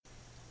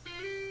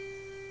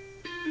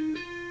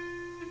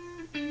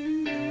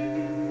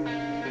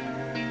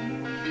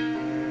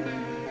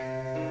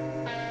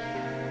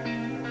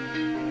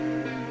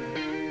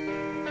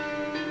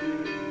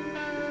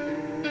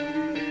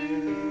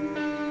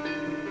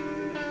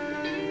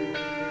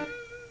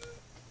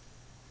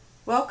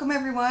Welcome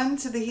everyone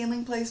to the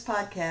Healing Place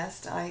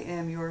podcast. I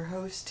am your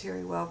host,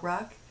 Terry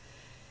Wellbrock.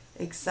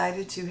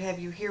 Excited to have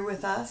you here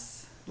with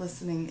us,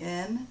 listening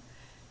in,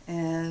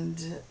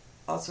 and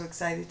also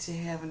excited to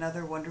have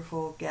another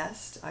wonderful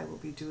guest. I will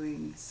be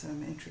doing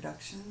some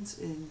introductions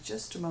in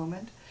just a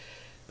moment,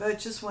 but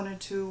just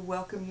wanted to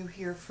welcome you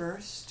here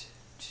first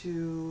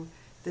to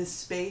this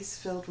space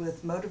filled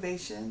with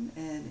motivation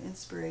and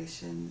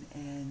inspiration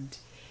and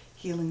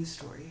healing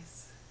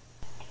stories.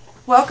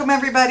 Welcome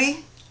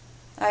everybody.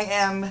 I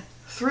am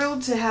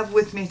thrilled to have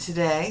with me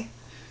today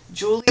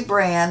Julie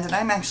Brand, and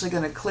I'm actually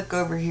going to click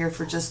over here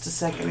for just a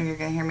second, and you're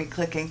going to hear me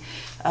clicking,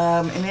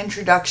 an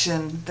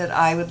introduction that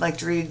I would like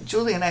to read.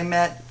 Julie and I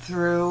met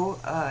through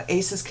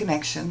ACEs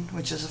Connection,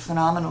 which is a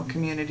phenomenal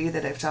community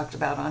that I've talked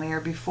about on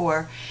air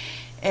before,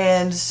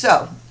 and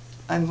so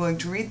I'm going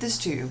to read this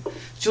to you.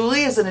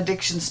 Julie is an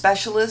addiction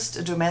specialist,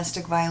 a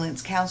domestic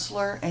violence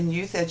counselor, and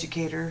youth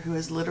educator who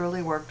has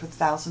literally worked with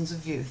thousands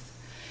of youth.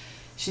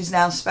 She's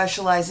now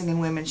specializing in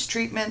women's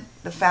treatment,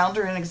 the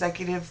founder and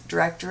executive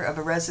director of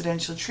a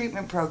residential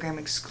treatment program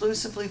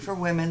exclusively for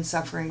women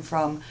suffering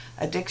from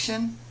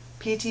addiction,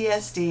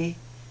 PTSD,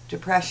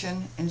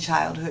 depression, and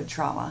childhood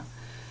trauma.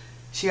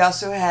 She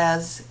also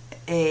has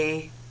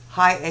a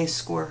high ACE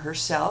score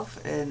herself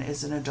and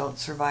is an adult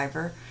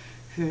survivor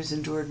who's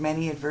endured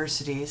many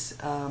adversities.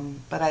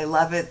 But I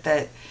love it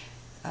that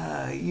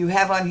you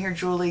have on here,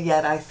 Julie,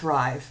 Yet I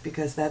Thrive,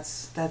 because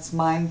that's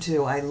mine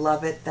too. I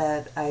love it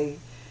that I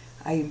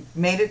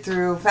made it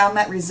through, found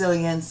that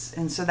resilience,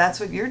 and so that's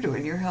what you're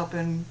doing. You're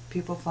helping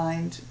people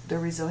find their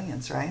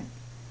resilience, right?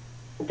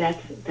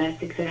 That's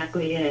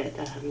exactly it.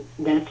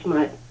 That's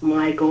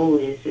my goal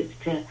is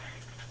to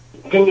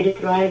continue to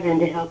thrive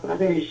and to help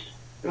others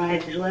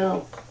thrive as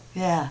well.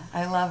 Yeah,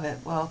 I love it.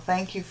 Well,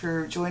 thank you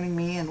for joining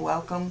me, and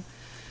welcome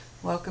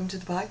to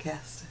the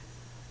podcast.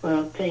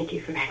 Well, thank you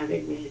for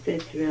having me.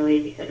 It's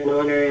really an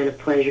honor and a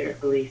pleasure,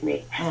 believe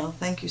me. Oh,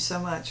 thank you so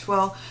much.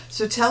 Well,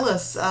 so tell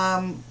us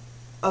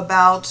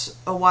about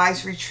a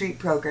WISE retreat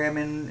program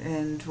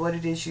and what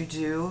it is you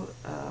do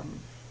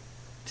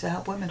to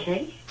help women.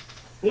 Okay.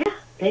 Yeah,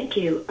 thank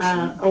you.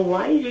 A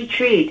WISE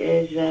retreat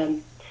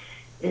is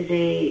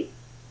a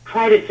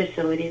private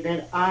facility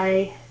that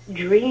I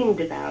dreamed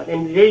about,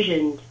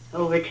 envisioned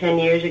over 10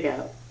 years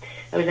ago.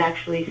 I was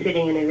actually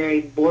sitting in a very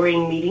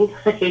boring meeting.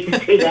 I hate to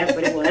say that,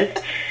 but it was.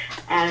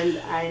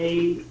 And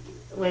I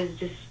was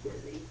just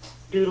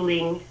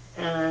doodling,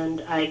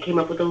 and I came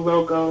up with a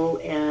logo,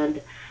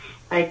 and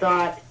I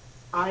thought,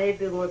 I've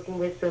been working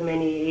with so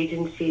many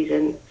agencies,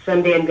 and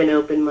someday I'm going to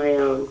open my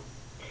own.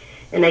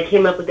 And I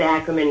came up with the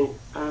acronym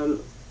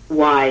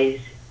WISE.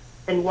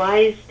 And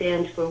WISE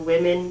stands for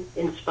Women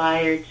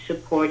Inspired,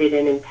 Supported,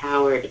 and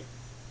Empowered.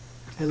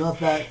 I love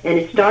that. And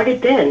it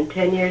started then,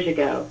 10 years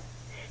ago.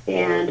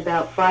 And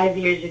about 5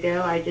 years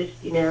ago, I just,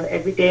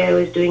 every day I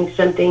was doing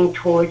something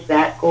towards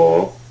that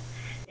goal.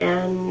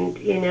 And,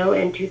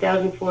 in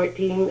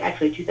 2013,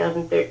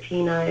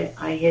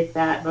 I hit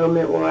that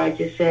moment where I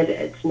just said,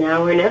 it's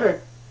now or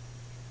never.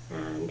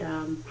 And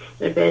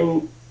I've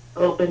been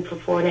open for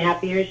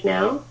 4.5 years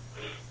now.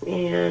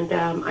 And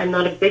I'm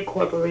not a big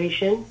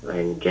corporation.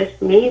 I'm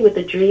just me with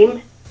a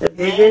dream, a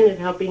vision of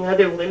helping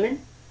other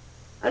women,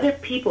 other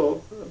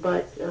people.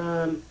 But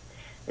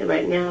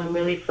right now I'm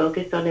really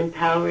focused on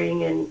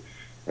empowering and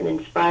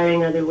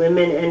inspiring other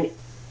women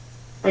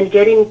and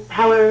getting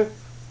power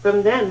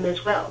from them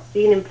as well,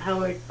 being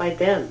empowered by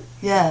them.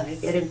 Yes. I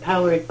get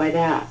empowered by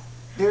that.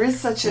 There is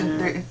such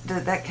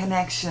that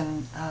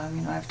connection.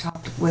 I've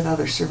talked with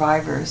other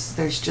survivors.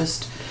 There's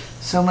just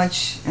so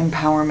much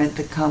empowerment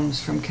that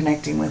comes from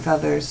connecting with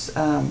others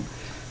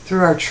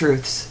through our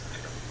truths.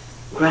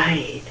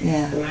 Right.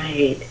 Yeah.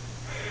 Right.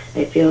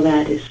 I feel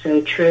that is so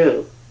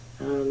true.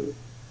 And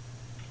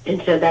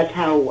so that's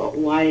how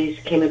WISE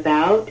came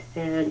about.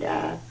 And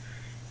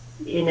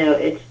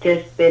it's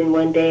just been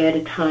one day at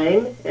a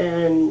time,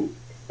 and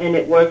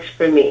it works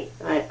for me.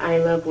 I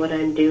love what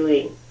I'm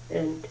doing.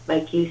 And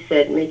like you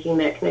said, making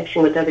that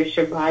connection with other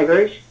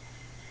survivors.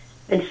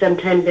 And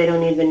sometimes they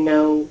don't even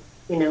know,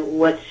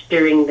 what's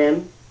stirring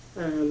them.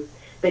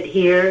 But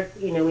here,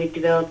 we've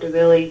developed a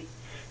really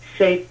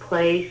safe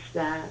place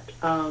that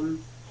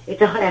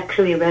it's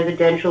actually a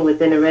residential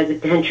within a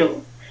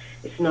residential.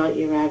 It's not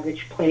your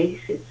average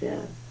place. It's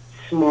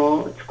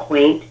small, it's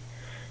quaint,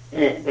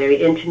 and very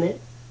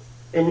intimate,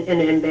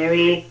 and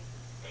very,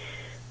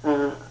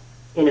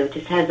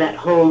 just has that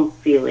home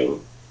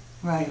feeling.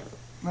 Right,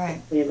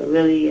 right. We have a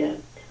really a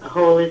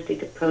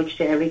holistic approach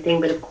to everything,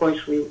 but of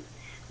course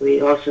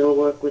we also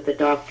work with a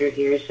doctor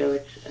here, so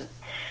it's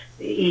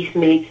East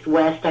meets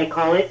West, I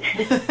call it,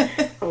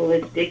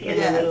 holistic, and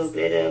a little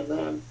bit of,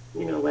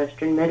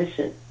 Western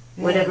medicine,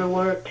 whatever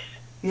works.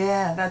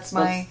 Yeah, that's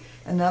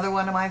another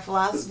one of my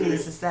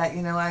philosophies is that,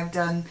 I've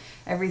done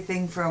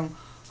everything from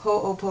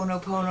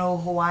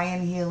Ho'oponopono,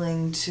 Hawaiian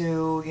healing,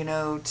 to,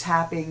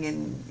 tapping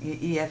and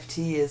EFT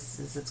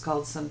as it's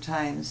called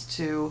sometimes,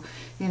 to,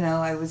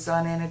 I was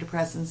on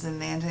antidepressants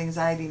and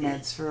anti-anxiety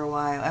meds for a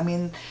while. I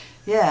mean,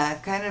 yeah,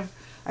 I've kind of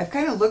I've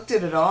kind of looked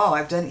at it all.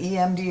 I've done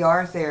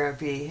EMDR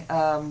therapy,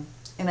 and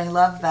I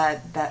love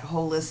that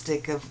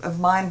holistic of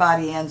mind,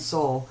 body, and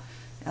soul.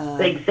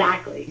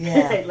 Exactly.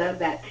 Yeah. I love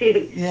that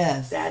too.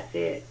 Yes. That's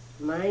it.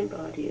 Mind,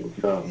 body, and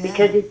soul. Yeah.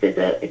 Because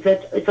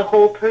it's a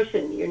whole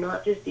person. You're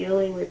not just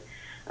dealing with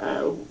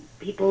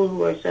people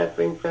who are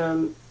suffering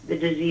from the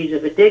disease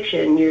of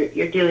addiction.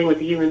 You're dealing with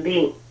a human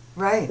being.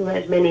 Right. Who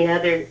has many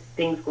other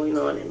things going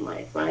on in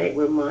life, right?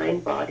 We're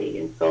mind, body,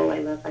 and soul. I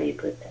love how you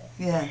put that.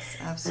 Yes,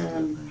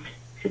 absolutely.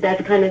 So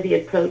that's kind of the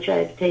approach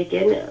I've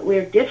taken.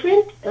 We're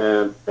different,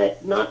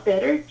 but not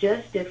better,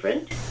 just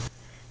different.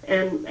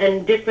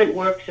 And different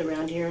works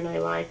around here, and I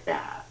like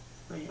that.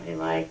 I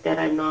like that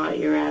I'm not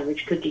your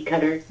average cookie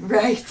cutter.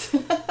 Right.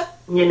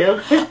 You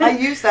know? I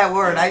use that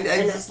word. I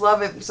just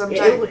love it.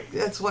 Sometimes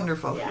it's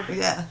wonderful.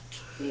 Yeah.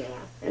 Yeah,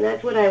 and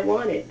that's what I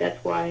wanted.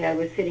 That's why I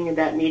was sitting in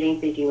that meeting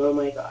thinking, oh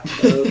my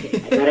gosh,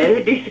 okay, I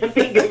gotta do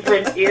something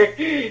different here.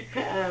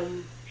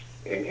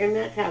 And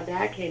that's how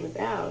that came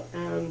about.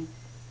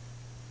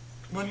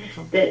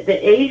 Wonderful.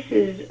 The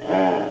ACEs,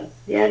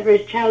 the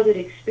adverse childhood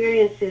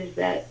experiences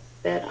that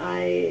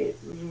I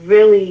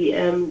really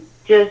am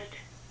just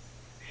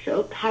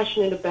so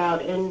passionate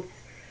about, and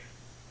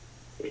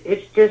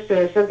it's just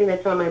something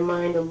that's on my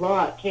mind a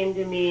lot. Came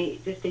to me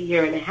just a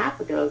year and a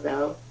half ago,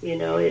 though. You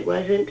know, I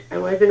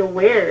wasn't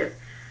aware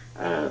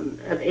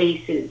of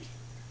ACEs.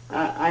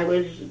 I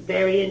was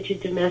very into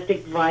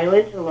domestic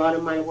violence. A lot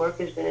of my work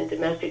has been in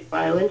domestic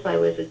violence. I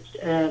was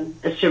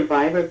a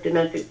survivor of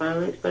domestic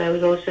violence, but I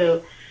was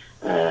also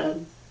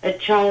a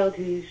child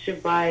who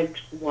survived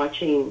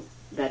watching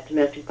that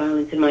domestic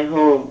violence in my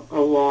home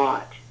a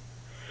lot,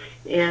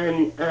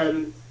 and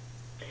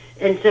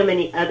so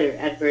many other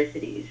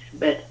adversities.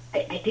 But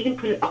I didn't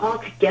put it all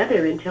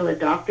together until a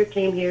doctor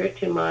came here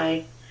to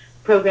my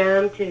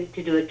program to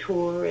do a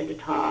tour and to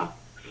talk.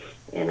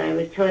 And I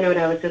was telling her what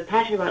I was so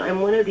passionate about.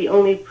 I'm one of the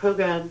only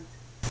programs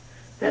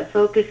that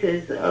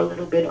focuses a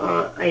little bit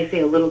on, I say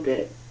a little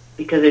bit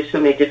because there's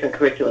so many different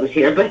curriculums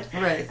here, but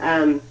right.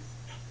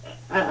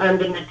 On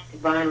domestic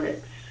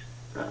violence.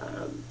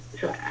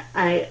 So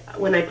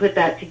when I put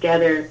that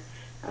together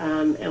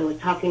and was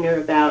talking to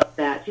her about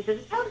that, she said,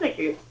 it sounds like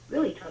you're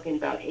really talking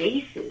about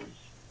ACEs.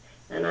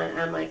 And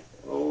I'm like,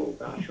 oh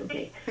gosh,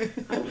 okay.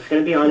 I'm just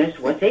going to be honest,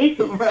 what's ACEs?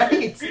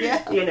 Right,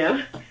 yeah. You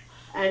know?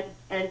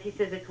 And she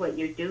says, it's what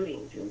you're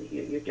doing, Julie.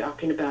 You're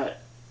talking about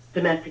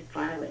domestic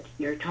violence.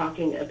 You're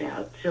talking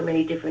about so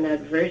many different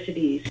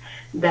adversities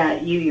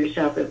that you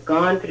yourself have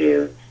gone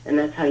through, and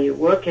that's how your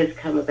work has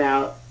come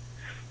about.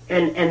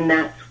 And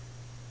that's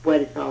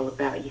what it's all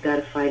about. You got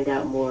to find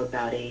out more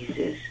about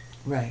ACEs.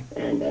 Right.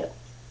 And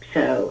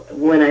so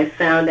when I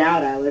found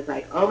out, I was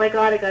like, oh my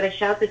God, I got to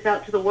shout this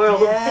out to the world.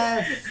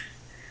 Yes.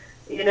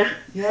 You know?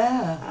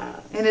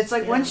 Yeah. And it's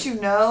like once you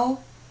know,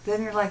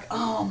 then you're like,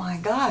 oh my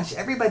gosh,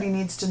 everybody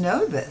needs to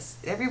know this.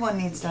 Everyone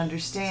needs to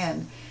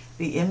understand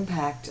the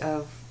impact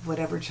of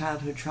whatever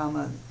childhood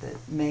trauma that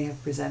may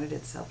have presented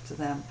itself to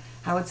them,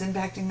 how it's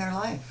impacting their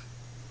life.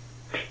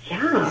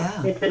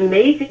 Yeah. It's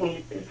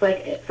amazing. It's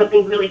like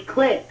something really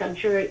clicked. I'm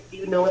sure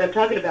you know what I'm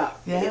talking about.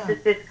 Yeah. It's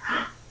just this,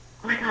 oh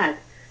my God,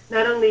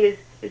 not only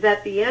is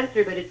that the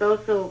answer, but it's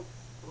also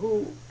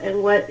who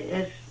and what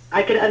is,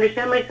 I could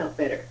understand myself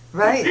better.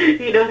 Right.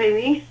 You know what I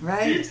mean?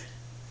 Right.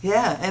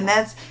 Yeah, and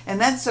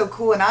that's so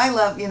cool. And I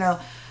love,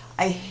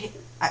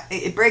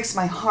 it breaks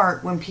my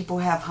heart when people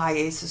have high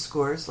ACEs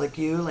scores, like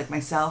you, like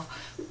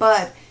myself.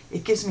 But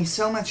it gives me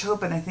so much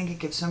hope, and I think it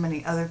gives so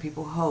many other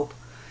people hope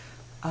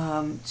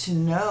to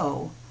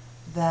know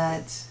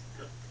that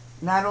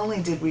not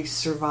only did we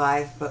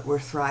survive, but we're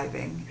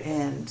thriving,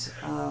 and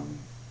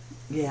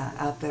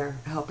out there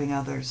helping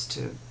others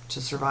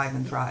to survive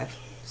and thrive.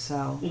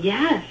 So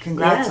yes,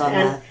 congrats on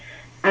that.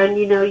 And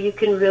you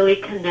can really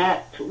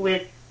connect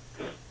with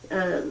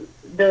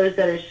those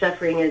that are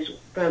suffering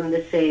from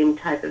the same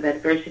type of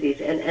adversities,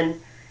 and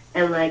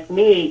like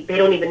me, they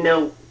don't even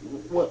know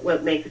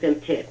what makes them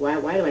tick. Why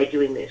am I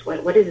doing this?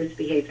 What is this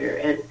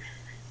behavior?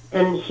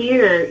 And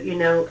here,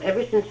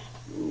 ever since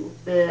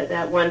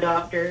that one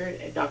doctor,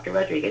 Dr.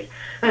 Rodriguez,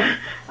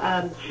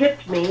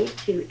 tipped me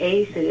to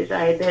ACEs,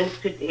 I then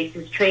took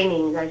ACEs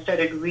training. I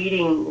started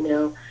reading,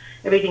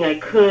 everything I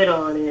could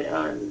on it,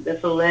 on the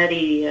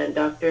Folletti and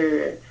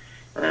Dr.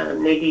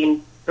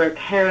 Nadine Burke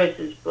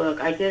Harris's book.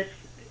 I just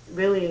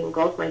really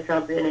engulfed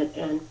myself in it,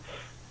 and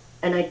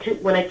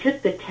when I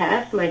took the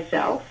test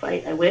myself,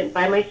 I went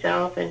by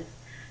myself and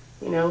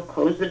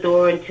closed the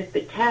door and took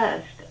the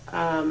test.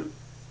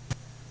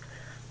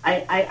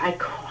 I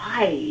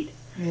cried,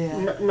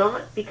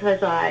 not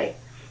because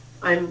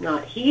I'm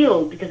not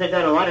healed, because I've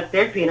done a lot of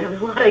therapy and I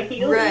have a lot of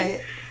healing,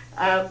 right?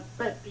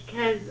 But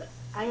because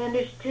I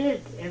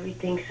understood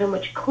everything so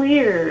much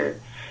clearer.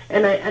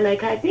 And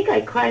I think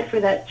I cried for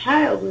that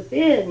child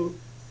within,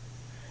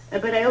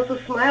 but I also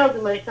smiled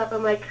to myself.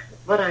 I'm like,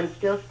 but I'm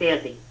still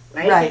standing,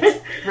 right?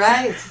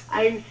 Right.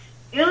 I'm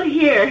still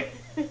here.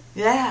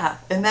 Yeah,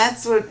 and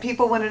that's what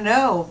people want to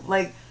know.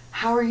 Like,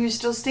 how are you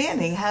still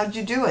standing? How'd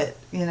you do it?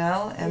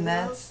 And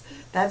that's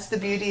the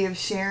beauty of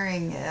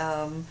sharing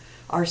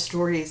our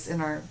stories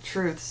and our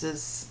truths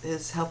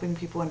is helping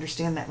people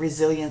understand that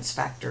resilience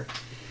factor.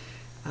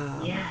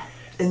 Yes.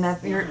 In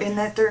that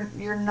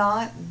you're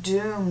not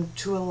doomed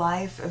to a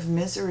life of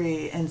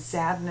misery and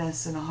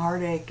sadness and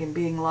heartache and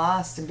being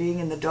lost and being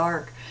in the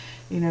dark.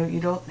 You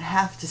don't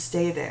have to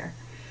stay there.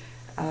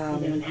 You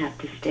don't have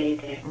to stay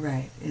there.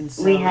 Right. And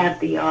so, we have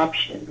the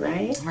option,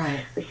 right?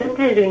 Right. But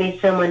sometimes we need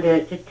someone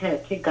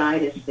to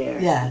guide us there.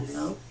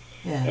 Yes.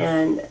 Yes.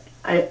 And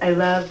I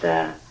love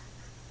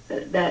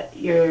that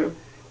you're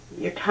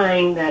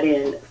tying that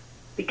in,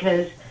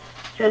 because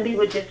some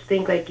people just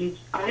think like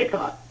I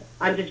thought,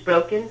 I'm just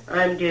broken,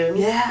 I'm doomed,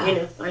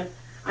 Yeah.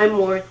 I'm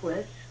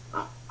worthless.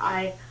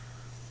 I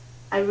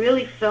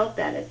really felt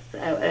that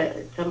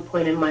at some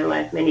point in my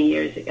life many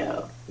years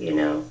ago,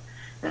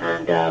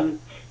 and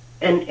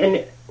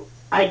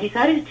I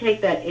decided to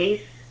take that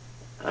ACE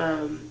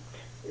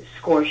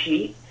score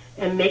sheet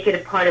and make it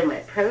a part of my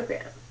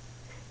program.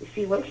 You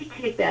see, once you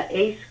take that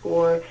ACE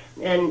score,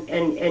 and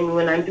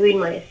when I'm doing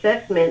my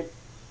assessment,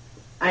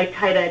 I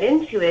tie that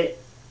into it.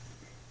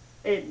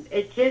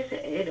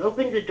 It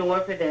opens the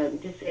door for them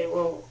to say,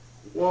 well,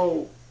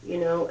 whoa,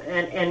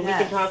 and we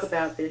can talk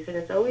about this, and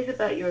it's always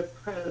about your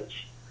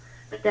approach.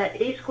 But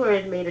that ACE score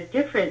has made a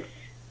difference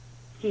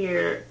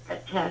here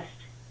at TEST,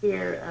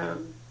 here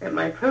at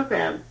my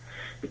program,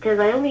 because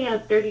I only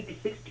have 30 to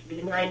 60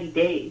 to 90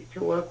 days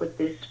to work with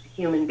this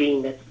human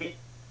being that's it.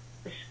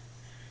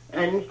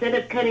 And instead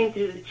of cutting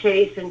through the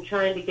chase and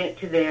trying to get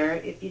to there,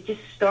 if you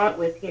just start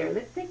with, here,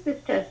 let's take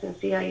this test and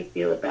see how you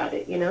feel about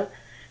it,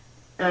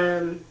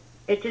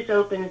 it just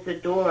opens the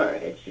door.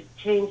 It's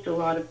changed a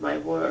lot of my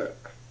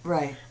work.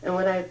 Right. And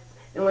what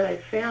I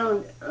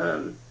found,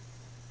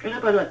 I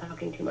hope I'm not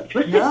talking too much.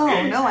 No,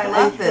 I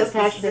love this.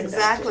 So This is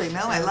exactly.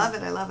 No, I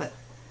love it.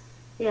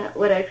 Yeah,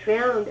 what I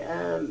found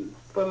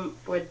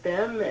for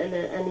them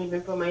and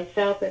even for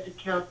myself as a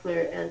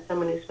counselor and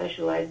someone who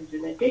specializes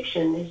in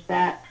addiction is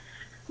that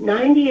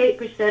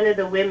 98% of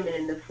the women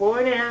in the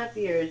 4.5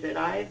 years that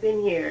I've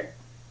been here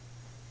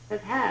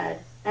have had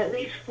at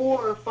least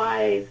 4 or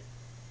 5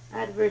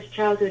 adverse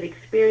childhood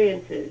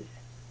experiences,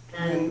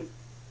 and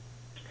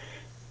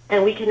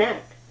we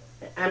connect.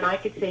 And I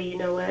could say, you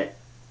know what,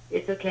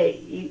 it's okay.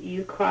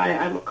 You cry,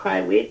 I'm gonna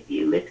cry with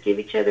you. Let's give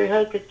each other a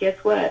hug, because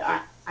guess what?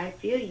 I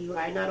feel you.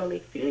 I not only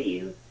feel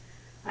you,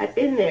 I've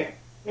been there,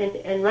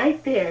 and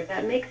right there,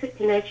 that makes a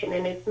connection.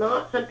 And it's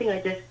not something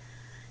I just,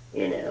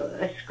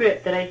 a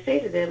script that I say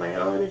to them. I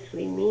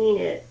honestly mean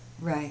it.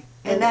 Right.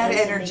 And that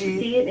energy.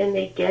 They see it and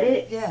they get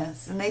it.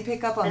 Yes, and they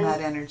pick up on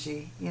that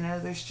energy.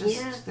 There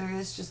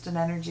is just an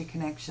energy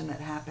connection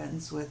that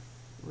happens with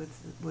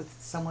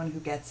someone who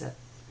gets it.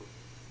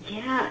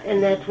 Yeah,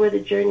 and that's where the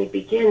journey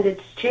begins.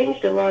 It's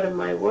changed a lot of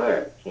my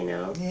work,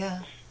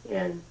 Yeah.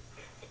 And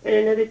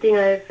another thing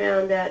I have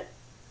found that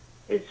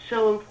is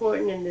so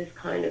important in this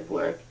kind of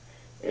work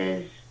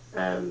is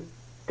the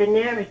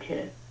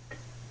narrative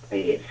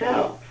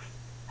itself.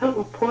 How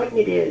important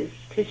it is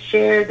to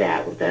share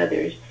that with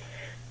others,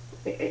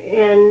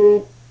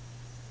 and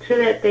so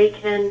that they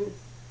can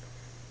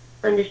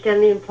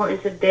understand the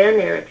importance of their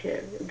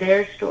narrative,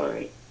 their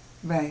story.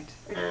 Right.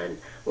 And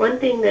one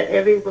thing that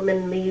every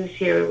woman leaves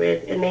here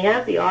with, and they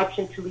have the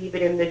option to leave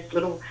it in this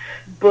little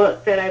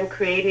book that I'm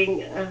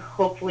creating,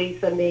 hopefully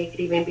someday it could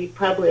even be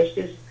published,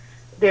 is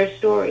their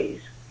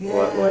stories.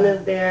 Yeah. One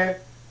of their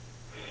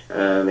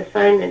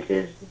assignments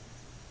is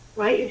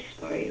write your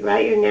story,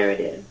 write your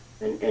narrative,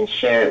 and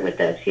share it with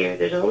us here.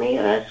 There's only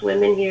us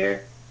women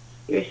here.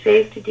 You're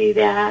safe to do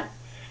that.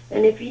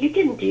 And if you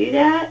can do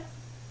that,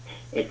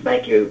 it's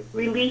like you're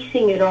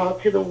releasing it all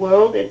to the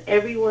world, and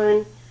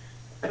everyone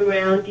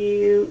around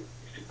you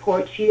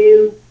supports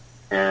you,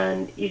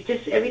 and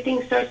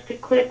everything starts to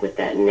click with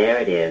that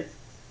narrative.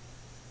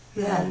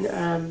 Yes.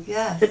 And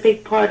yes. it's a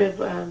big part of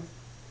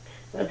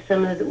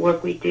some of the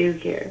work we do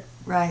here.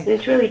 Right. And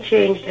it's really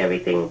changed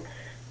everything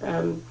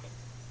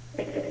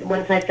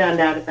once I found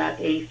out about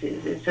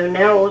ACEs. And so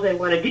now all I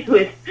want to do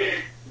is,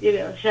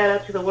 shout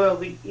out to the world.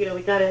 We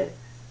got to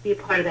be a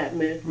part of that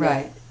movement.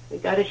 Right. We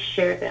got to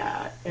share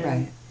that. And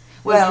right.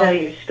 Well, tell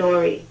your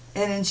story.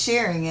 And in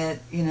sharing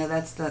it,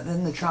 that's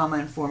then the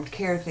trauma-informed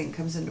care thing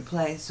comes into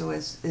play. So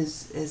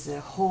as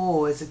a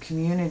whole, as a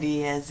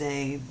community, as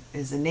a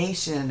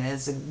nation,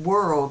 as a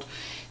world,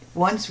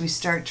 once we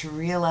start to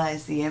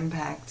realize the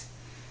impact,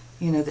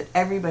 that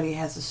everybody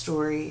has a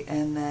story,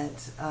 and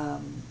that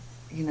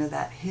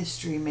that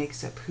history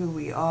makes up who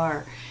we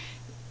are,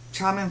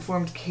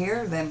 trauma-informed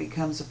care then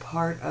becomes a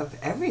part of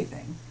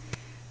everything.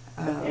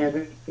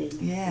 Everything.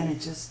 Yeah, and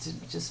it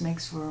just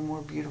makes for a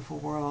more beautiful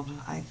world,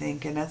 I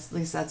think, and at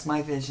least that's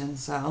my vision.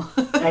 So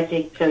I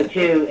think so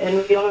too,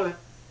 and we are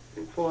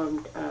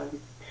informed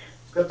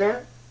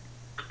program,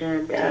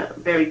 and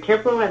very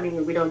temporal. I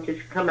mean, we don't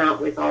just come out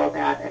with all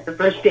that at the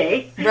first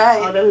day,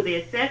 right? Although the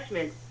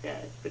assessment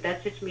does, but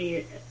that's just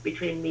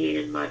between me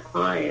and my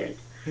client.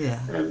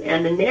 Yeah.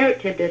 And the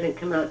narrative doesn't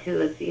come out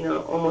to us,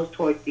 almost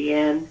towards the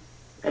end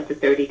of the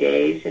 30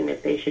 days, and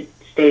if they should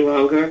stay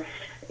longer.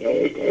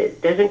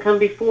 It doesn't come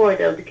before,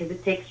 though, because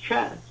it takes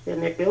trust,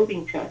 and they're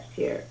building trust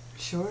here.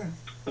 Sure.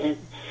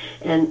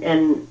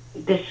 And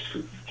this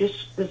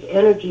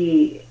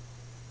energy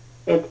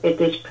at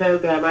this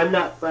program, I'm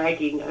not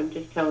bragging, I'm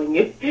just telling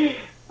you,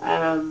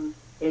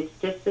 it's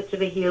just such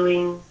a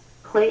healing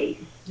place.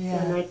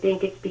 Yeah. And I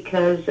think it's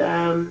because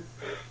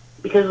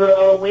we're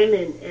all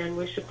women and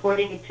we're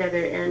supporting each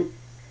other and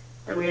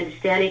we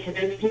understand each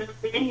other. There's no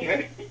men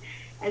here.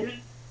 and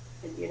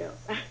you know,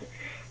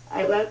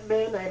 I love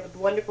men. I have a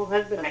wonderful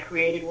husband. I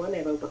created one. I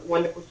have a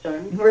wonderful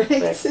son. Right.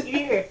 But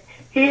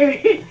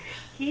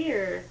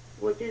here,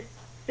 we're just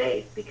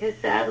safe because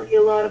sadly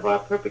a lot of our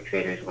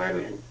perpetrators were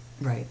men.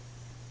 Right.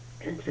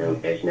 And so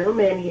there's no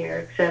men here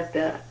except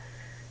a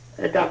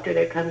doctor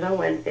that comes on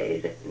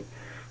Wednesdays.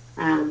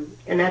 And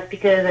that's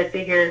because I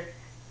figure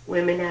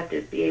women have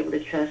to be able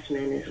to trust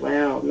men as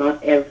well.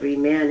 Not every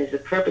man is a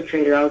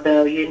perpetrator,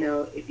 although, you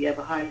know, if you have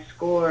a high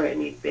score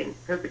and you've been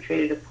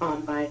perpetrated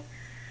upon by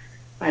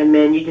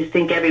men, you just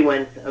think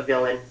everyone's a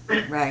villain.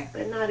 Right.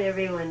 But not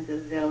everyone's a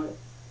villain.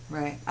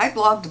 Right. I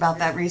blogged about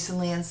that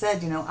recently and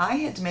said, you know, I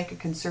had to make a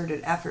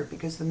concerted effort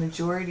because the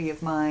majority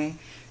of my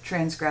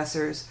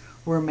transgressors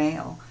were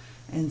male.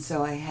 And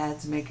so I had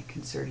to make a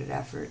concerted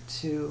effort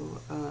to,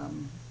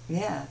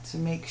 to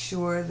make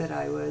sure that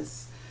I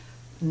was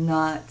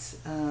not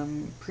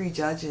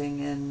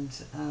prejudging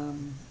and,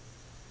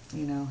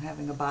 you know,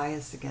 having a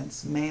bias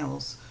against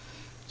males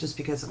just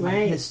because of my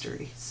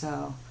history.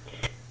 So.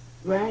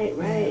 Right.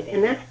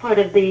 And that's part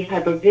of the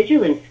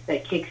hypervigilance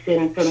that kicks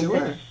in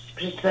from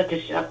such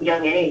a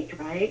young age,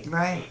 right?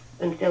 Right.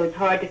 And so it's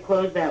hard to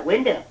close that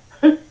window.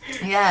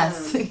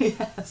 Yes,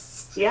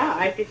 yes. Yeah,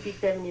 I'm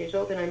 57 years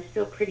old and I'm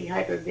still pretty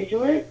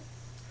hypervigilant,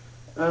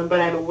 but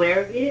I'm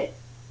aware of it.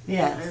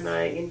 Yes. And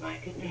I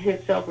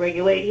can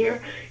self-regulate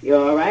here.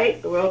 You're all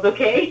right? The world's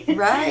okay?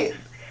 Right.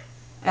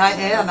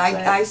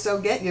 I so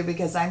get you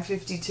because I'm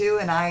 52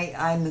 and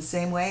I'm the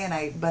same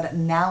way but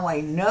now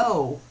I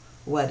know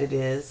what it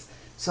is,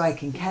 so I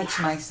can catch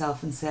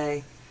myself and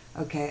say,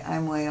 okay,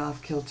 I'm way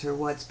off kilter,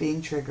 what's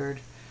being triggered,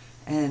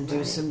 and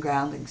do some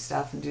grounding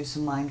stuff and do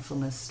some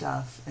mindfulness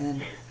stuff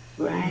and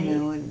you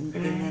know, and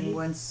then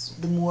once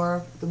the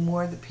more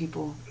that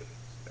people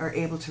are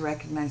able to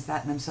recognize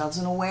that in themselves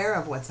and aware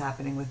of what's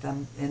happening with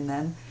them in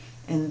them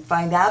and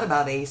find out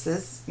about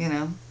ACEs, you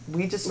know,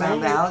 we just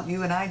found out,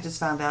 you and I just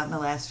found out in the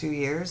last few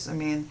years. I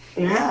mean,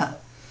 yeah.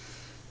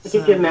 Could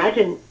you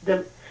imagine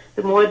the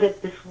more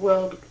that this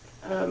world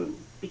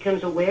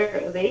becomes aware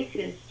of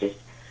ACEs,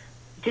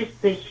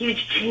 just the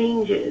huge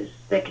changes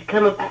that could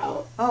come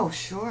about. Oh,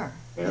 sure.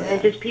 You know,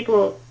 and just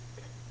people,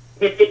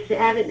 if it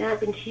hasn't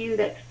happened to you,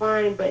 that's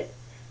fine, but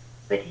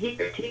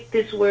here, take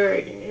this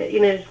word. You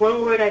know, there's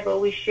one word I've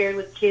always shared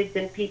with kids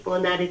and people,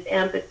 and that is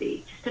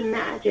empathy. Just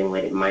imagine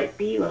what it might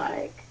be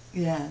like.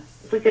 Yes.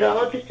 If we could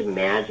all just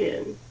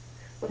imagine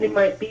what it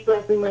might be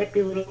like, we might be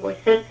a little more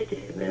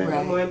sensitive and a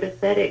little more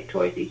empathetic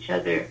towards each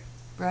other.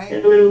 Right.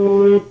 And a little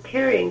more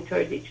caring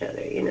towards each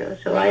other, you know.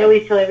 So I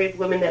always tell every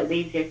woman that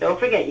leaves here, don't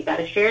forget, you got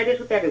to share this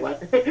with everyone.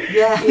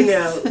 Yes. You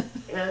know,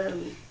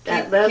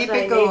 that love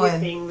thy neighbor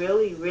thing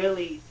really,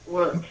 really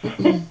works.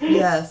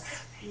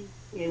 Yes.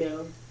 You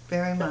know.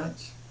 Very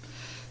much.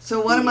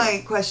 So one of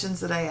my questions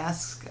that I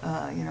ask,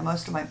 you know,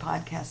 most of my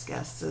podcast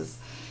guests is,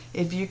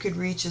 if you could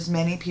reach as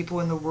many people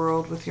in the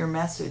world with your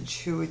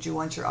message, who would you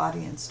want your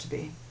audience to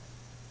be?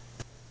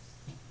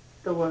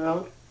 The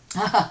world.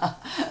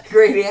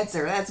 Great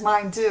answer. That's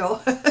mine too.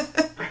 I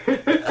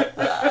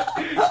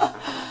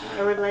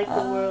would like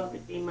the world to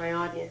be my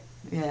audience.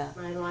 Yeah.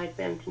 I'd like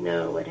them to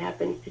know what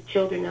happens to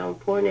children, how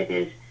important it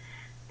is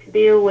to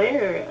be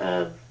aware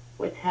of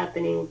what's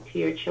happening to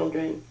your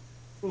children,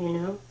 you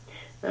know.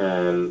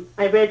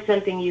 I read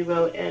something you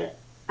wrote, and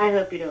I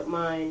hope you don't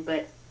mind,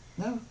 but,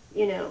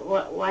 you know,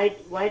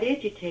 why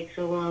did you take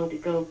so long to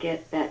go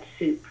get that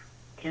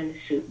can of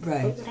soup?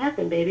 Right. What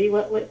happened, baby?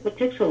 What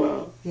took so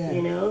long,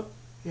 you know?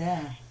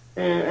 Yeah.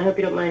 I hope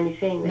you don't mind me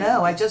saying that.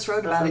 No, I just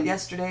wrote about it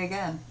yesterday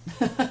again.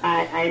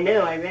 I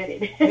know, I read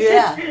it.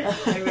 Yeah.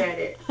 I read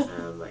it.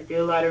 I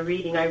do a lot of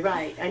reading. I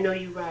write. I know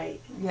you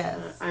write.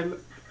 Yes.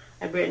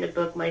 I've written a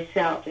book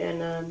myself,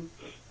 and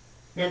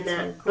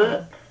that cool.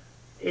 book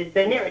is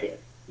the narrative,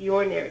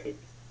 your narrative.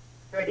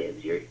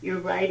 Narratives. You're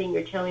writing,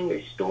 you're telling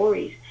your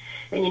stories.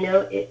 And you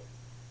know,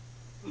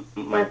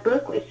 my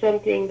book was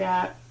something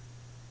that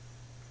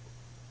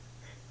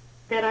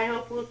I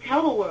hope will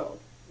tell the world.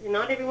 And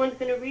not everyone's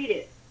going to read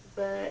it,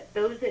 but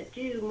those that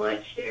do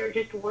might share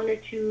just one or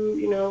two,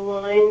 you know,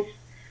 lines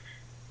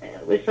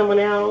with someone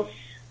else.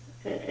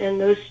 And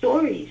those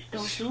stories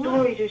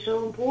stories are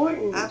so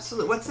important.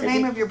 Absolutely. What's the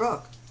name of your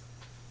book?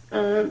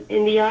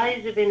 In the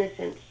Eyes of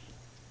Innocence.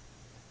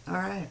 All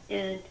right.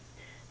 And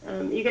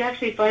you can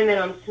actually find that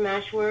on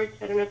Smashwords.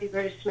 I don't know if you've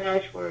heard of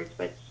Smashwords,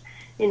 but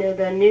you know,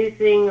 the new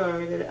thing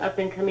or the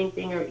up-and-coming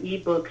thing are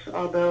ebooks,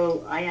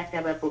 although I have to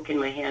have a book in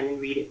my hand and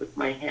read it with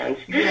my hands.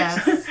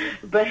 Yes.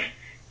 but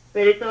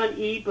it's on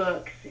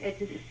ebooks. It's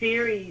a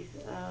series,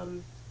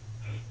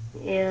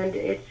 and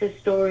it's a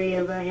story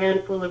of a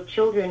handful of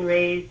children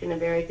raised in a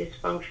very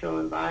dysfunctional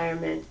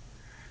environment.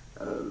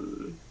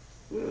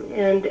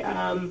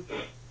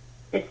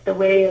 it's the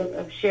way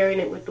of sharing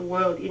it with the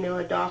world. You know,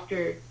 a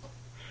doctor,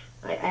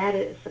 I had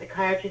a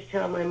psychiatrist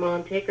tell my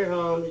mom, take her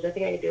home. There's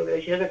nothing I can do with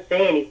her. She doesn't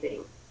say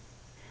anything.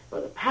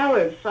 Well, the power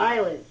of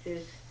silence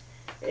is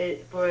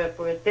for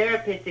a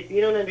therapist. If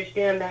you don't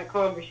understand that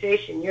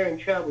conversation, you're in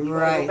trouble. You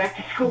gotta go back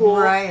to school.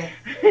 Right.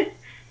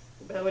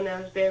 But when I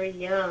was very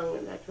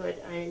young, that's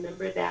what I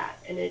remember that,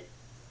 and it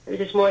was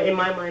just more in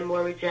my mind,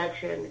 more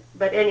rejection.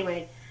 But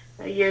anyway,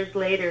 years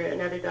later,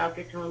 another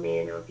doctor told me,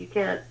 you know, if you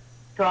can't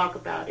talk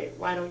about it,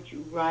 why don't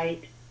you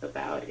write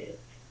about it?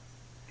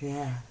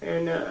 Yeah.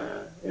 And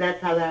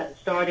that's how that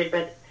started.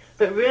 But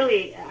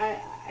really,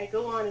 I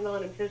go on and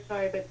on. I'm so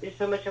sorry, but there's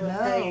so much I want to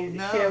tell you.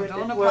 Share with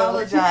don't this world.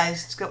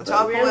 apologize.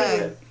 Talk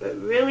away. What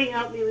really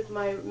helped me with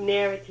my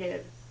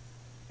narrative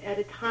at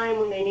a time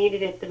when I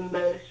needed it the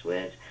most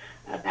was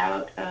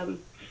about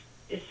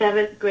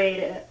seventh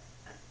grade.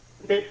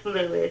 Miss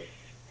Lewis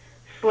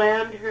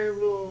slammed her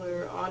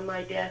ruler on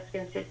my desk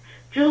and said,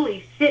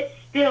 "Julie, sit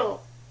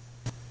still."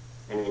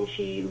 And then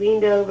she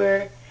leaned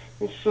over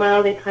and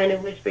smiled and kind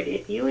of whispered,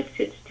 "If you would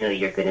sit still,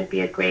 you're going to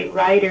be a great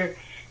writer."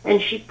 And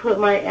she put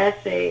my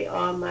essay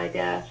on my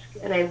desk,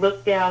 and I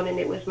looked down, and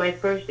it was my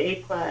first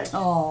A+.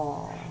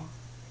 Oh.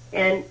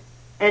 And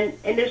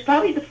it was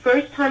probably the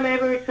first time I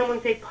ever heard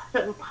someone say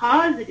something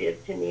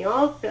positive to me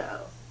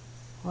also.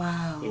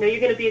 Wow. You know, you're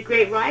going to be a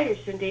great writer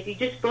someday if you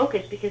just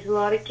focus, because a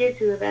lot of kids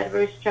who have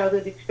adverse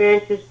childhood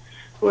experiences,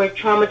 who are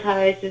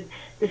traumatized, and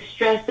the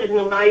stress doesn't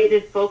allow you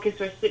to focus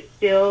or sit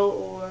still,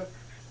 or,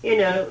 you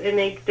know, and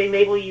they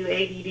label you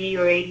ADD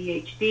or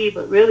ADHD,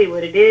 but really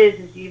what it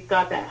is you've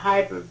got that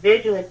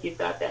hypervigilance, you've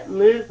got that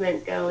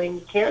movement going,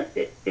 you can't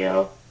sit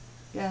still.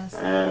 Yes.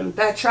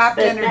 That trapped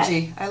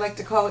energy. I like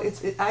to call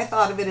it, I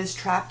thought of it as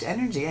trapped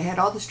energy. I had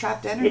all this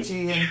trapped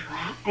energy. And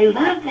I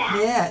love that.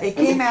 Yeah, it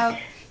came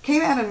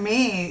out of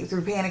me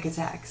through panic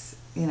attacks,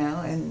 you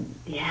know, and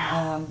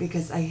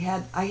because I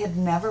had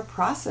never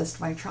processed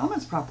my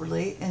traumas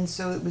properly, and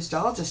so it was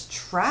all just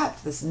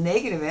trapped, this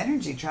negative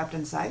energy trapped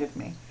inside of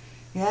me.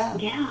 Yeah.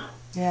 Yeah.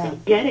 Yeah. I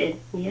get it.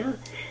 Yeah.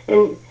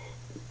 And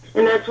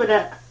that's what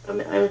I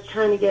was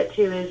trying to get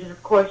to is,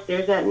 of course,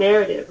 there's that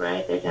narrative,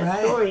 right? There's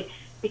that story.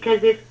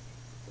 Because if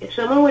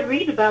someone would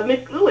read about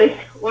Miss Lewis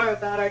or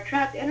about our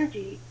trapped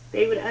energy,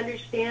 they would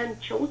understand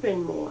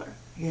children more.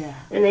 Yeah.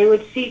 And they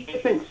would see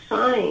different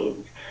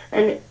signs.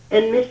 And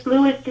Miss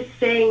Lewis just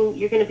saying,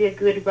 you're going to be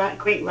a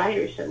great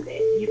writer someday.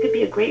 You could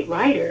be a great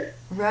writer.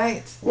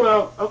 Right.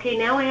 Well, okay,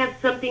 now I have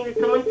something that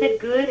someone said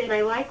good, and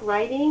I like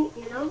writing,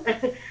 you know.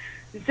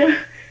 So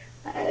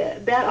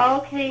that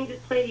all came to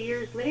play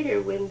years later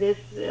when this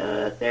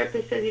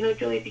therapist said, you know,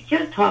 Julie, if you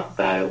can't talk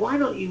about it, why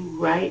don't you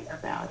write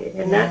about it?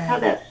 And that's how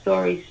that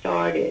story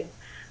started.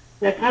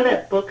 That's how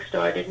that book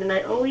started. And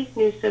I always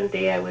knew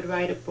someday I would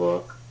write a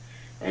book.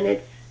 And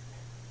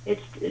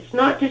it's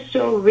not just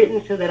so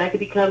written so that I could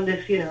become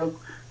this, you know,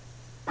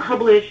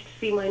 published,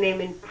 see my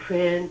name in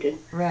print,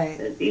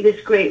 and be this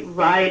great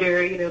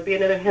writer, you know, be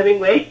another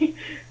Hemingway,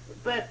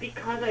 but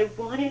because I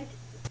wanted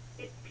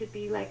it to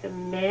be like a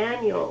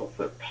manual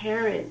for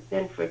parents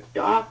and for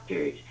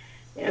doctors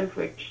and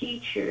for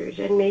teachers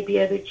and maybe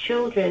other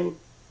children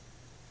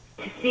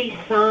to see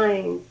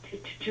signs,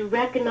 to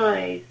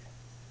recognize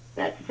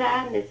that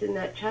sadness in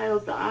that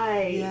child's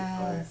eyes.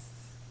 Yes.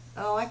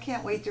 Oh, I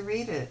can't wait to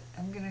read it.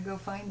 I'm going to go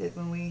find it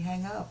when we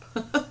hang up.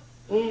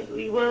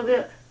 Well,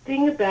 the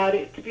thing about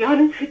it, to be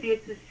honest with you,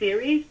 it's a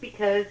series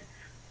because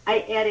I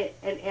edit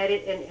and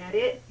edit and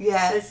edit.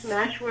 Yes. The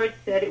Smashwords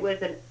said it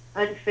was an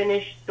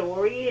unfinished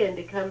story, and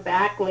to come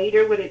back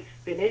later when it's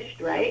finished,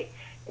 right?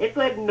 It's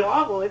like a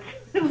novel. It's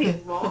really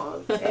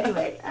long.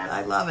 Anyway.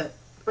 I love it.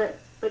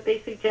 But they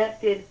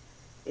suggested,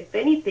 if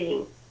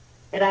anything,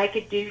 that I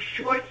could do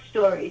short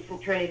stories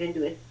and turn it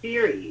into a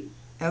series.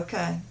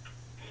 Okay.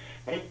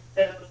 And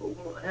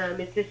so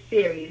it's a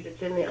series.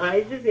 It's In the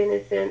Eyes of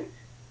Innocence.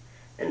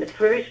 And the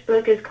first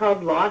book is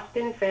called Lost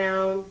and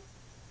Found.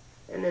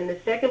 And then the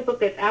second book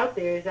that's out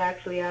there is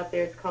actually out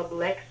there. It's called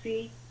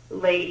Lexi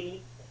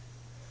Lady.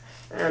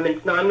 I'm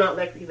not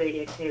Lexi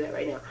Lady. I can say that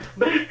right now.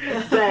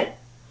 But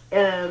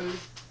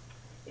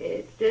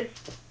it's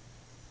just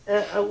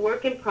a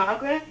work in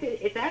progress.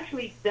 It's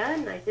actually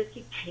done. I just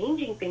keep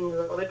changing things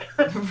all the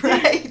time.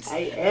 Right.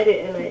 I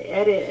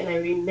edit and I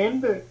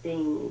remember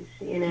things,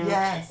 you know.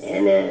 Yes.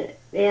 And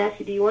they ask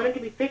you, do you want it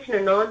to be fiction or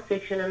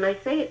nonfiction? And I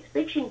say it's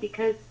fiction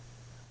because,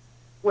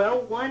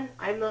 well, one,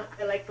 I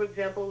like, for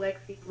example,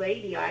 Lexi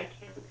Lady, I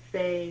can't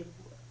say,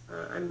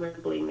 I'm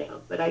rambling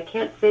now, but I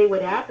can't say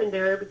what happened to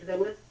her because I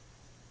was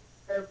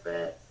her,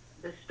 but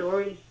the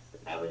stories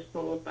that I was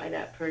told by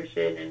that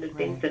person and the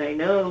things that I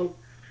know.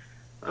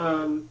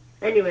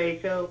 Anyway,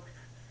 so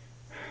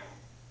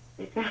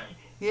it's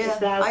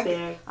out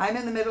there. I'm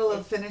in the middle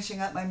of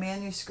finishing up my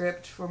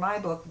manuscript for my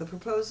book. The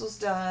proposal's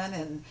done,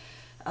 and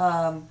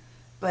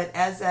but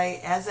as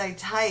I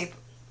type,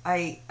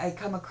 I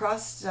come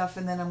across stuff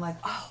and then I'm like,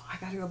 oh, I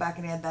got to go back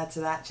and add that to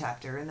that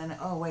chapter. And then,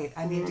 oh, wait,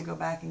 I need to go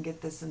back and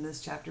get this in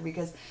this chapter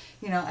because,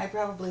 I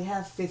probably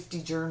have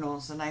 50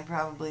 journals and I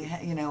probably,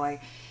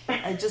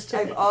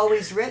 I've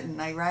always written.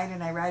 I write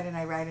and I write and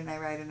I write and I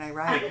write and I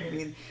write. I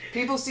mean,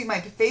 people see my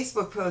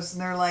Facebook posts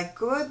and they're like,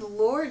 good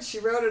Lord, she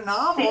wrote a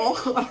novel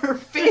on her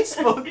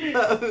Facebook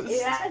post.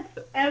 Yes,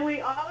 and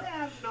we all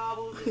have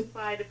novels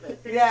inside of us.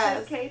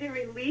 Yes. It's okay to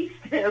release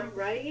them,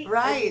 right?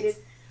 Right. I mean, it's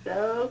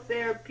so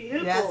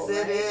therapeutic. Yes,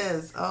 it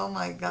is. Oh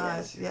my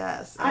gosh,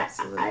 yes,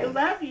 absolutely. I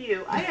love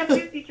you. I have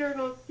 50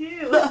 journals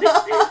too.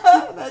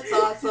 That's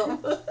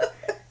awesome.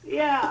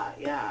 Yeah.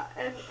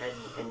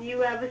 And you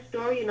have a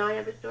story and I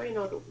have a story and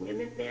all the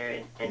women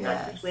there and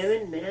not just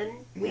women, men.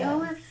 We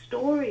all have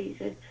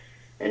stories and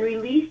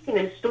releasing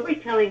them.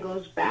 Storytelling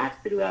goes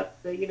back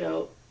throughout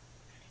the,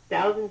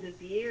 thousands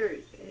of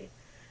years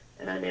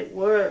and it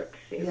works.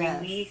 It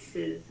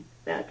releases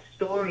that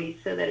story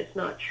so that it's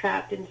not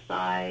trapped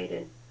inside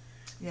and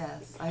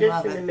yes, I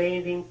love it. Just an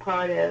amazing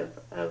part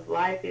of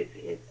life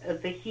is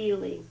of the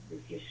healing is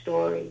your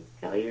story.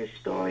 Tell your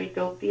story.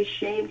 Don't be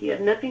ashamed. You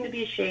have nothing to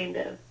be ashamed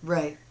of.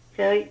 Right.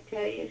 Tell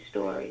your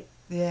story.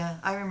 Yeah,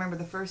 I remember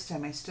the first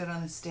time I stood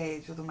on a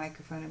stage with a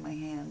microphone in my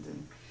hand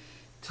and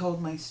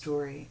told my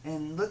story.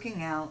 And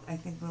looking out, I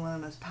think one of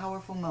the most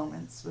powerful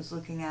moments was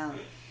looking out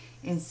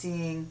and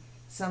seeing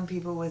some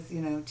people with,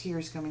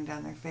 tears coming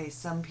down their face,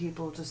 some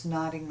people just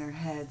nodding their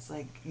heads,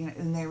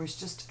 and there was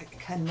just a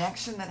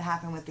connection that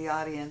happened with the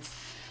audience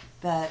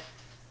that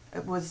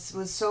was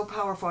so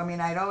powerful. I mean,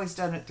 I'd always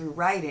done it through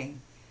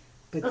writing,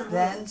 but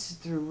then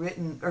through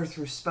written, or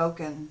through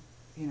spoken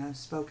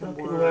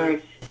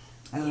word.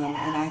 And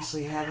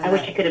actually having I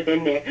wish I could have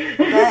been there.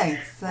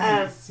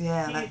 Thanks. Do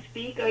you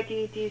speak or do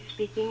you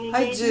speaking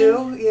engagements? I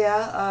do,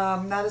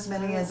 yeah. Not as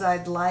many as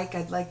I'd like.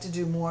 I'd like to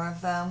do more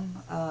of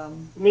them.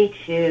 Me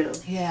too.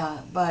 Yeah,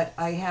 but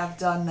I have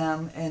done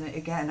them, and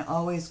again,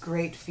 always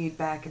great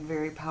feedback and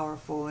very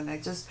powerful. And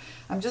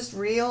I'm just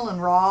real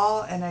and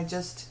raw, and I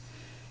just,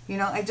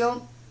 I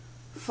don't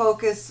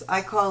focus.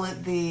 I call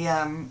it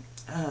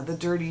the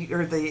dirty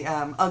or the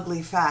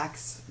ugly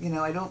facts.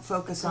 I don't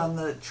focus on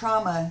the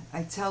trauma.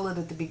 I tell it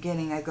at the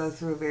beginning. I go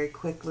through a very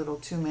quick little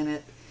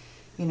 2-minute,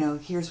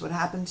 here's what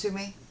happened to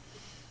me.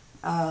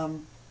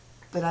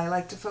 But I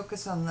like to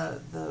focus on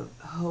the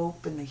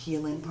hope and the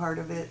healing part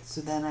of it.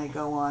 So then I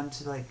go on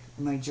to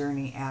my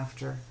journey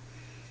after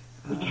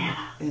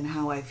and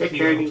how I feel. The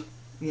journey.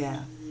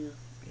 Yeah.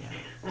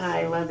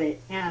 I love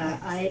it. Yeah,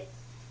 I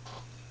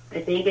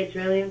think it's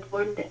really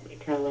important that we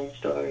tell our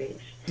stories.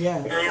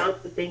 Yes. And I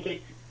also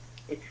think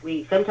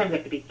we sometimes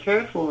have to be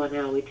careful on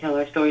how we tell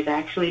our stories. I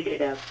actually did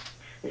a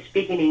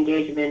speaking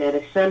engagement at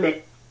a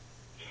summit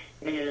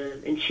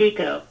in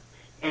Chico,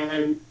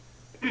 and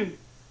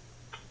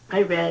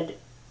I read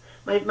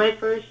my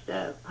first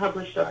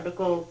published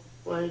article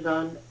was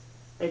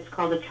it's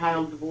called A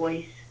Child's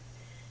Voice,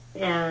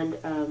 and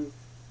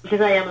because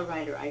I am a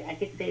writer, I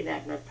could say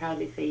that, and I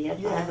proudly say yes.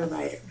 I am a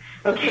writer.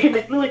 Okay,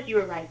 Ms. Lewis, you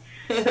were right.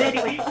 But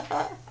anyway,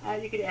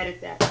 you could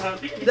edit that.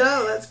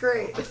 No, that's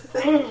great.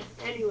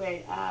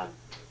 Anyway,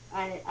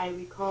 I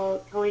recall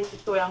telling the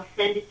story. I'll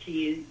send it to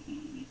you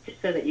just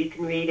so that you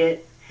can read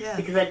it. Yes.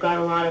 Because I've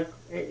got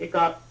it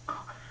got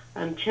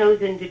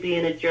chosen to be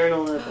in a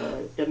journal of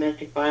a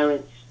domestic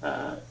violence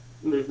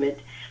movement.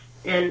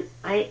 And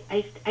I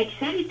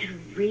decided to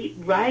read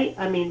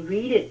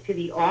it to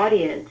the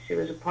audience. It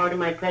was a part of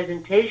my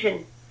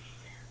presentation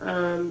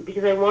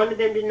because I wanted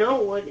them to know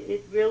what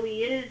it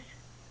really is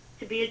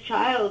to be a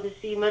child, to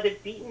see mother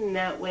beaten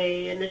that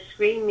way, and the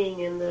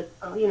screaming and the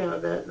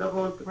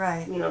whole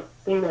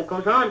thing that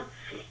goes on,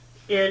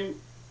 and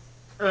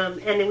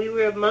we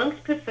were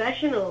amongst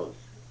professionals.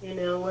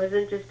 It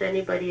wasn't just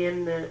anybody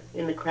in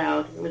the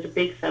crowd. It was a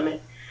big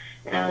summit,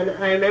 and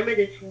I remember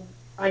this.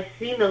 I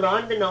seen a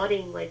lot of the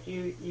nodding, like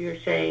you're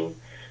saying,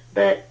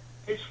 but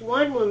this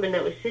one woman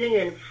that was sitting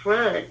in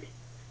front,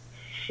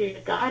 she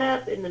got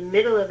up in the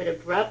middle of it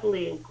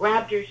abruptly and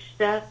grabbed her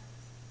stuff.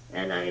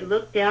 And I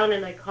looked down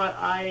and I caught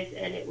eyes,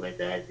 and it was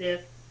as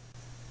if,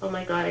 oh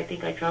my God, I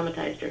think I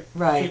traumatized her.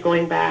 Right. She's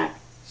going back.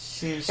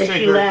 She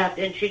left,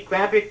 and she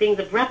grabbed her things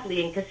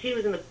abruptly, and because she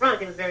was in the front,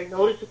 it was very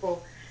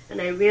noticeable. And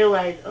I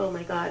realized, oh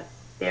my God,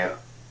 I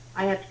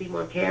have to be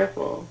more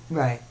careful.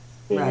 Right.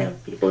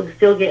 People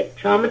still get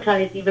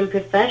traumatized, even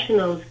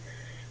professionals.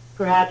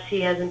 Perhaps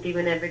she hasn't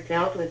even ever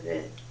dealt with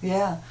it.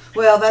 Yeah.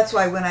 Well, that's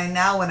why when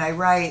I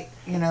write,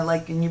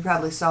 and you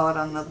probably saw it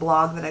on the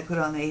blog that I put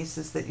on the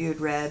ACEs that you had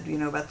read,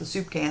 about the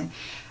soup can,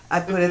 I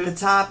put at the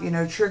top,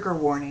 trigger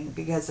warning,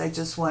 because I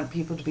just want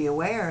people to be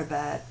aware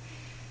that,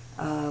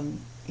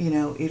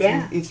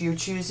 if you're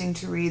choosing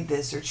to read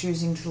this or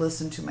choosing to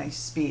listen to my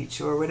speech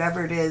or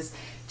whatever it is,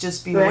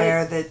 just be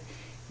aware that,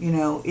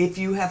 if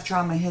you have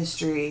trauma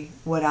history,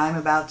 what I'm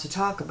about to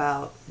talk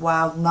about,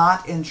 while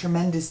not in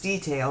tremendous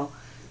detail,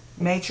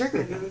 may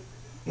trigger you.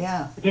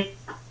 Yeah,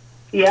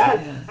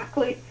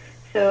 exactly.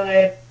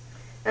 So,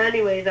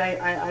 anyways,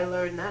 I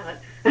learned that.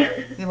 Well,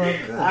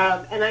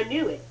 good. And I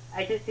knew it.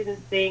 I just didn't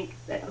think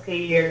that, okay,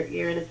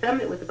 you're in a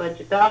summit with a bunch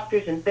of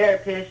doctors and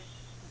therapists.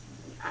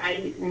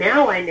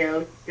 Now I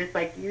know, just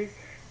like you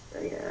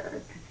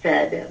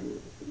said,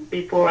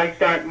 before I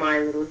start my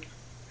little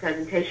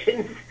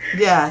presentations,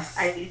 Yes.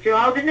 I need you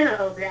all to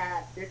know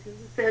that this is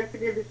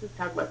sensitive. This is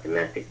talking about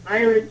domestic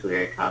violence.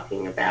 We're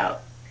talking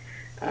about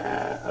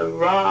a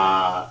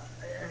raw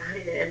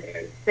and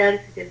very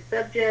sensitive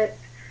subject.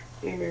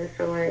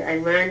 So I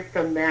learned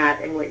from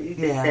that, and what you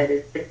just said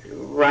is just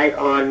right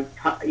on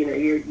top. I'm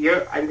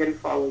going to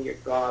follow your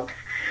dogs.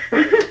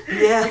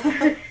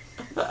 Yeah.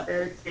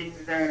 Those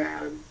things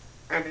are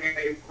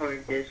very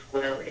important as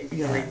well in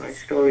telling my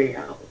Yes. story,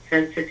 how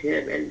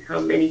sensitive and how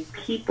many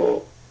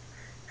people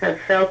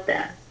have felt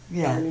that.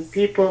 Yes. How many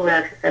people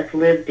have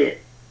lived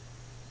it.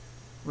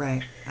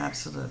 Right,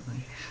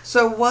 absolutely.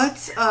 So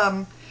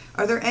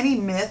are there any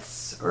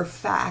myths or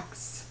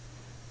facts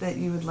that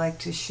you would like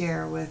to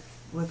share with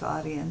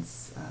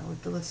audience,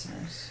 with the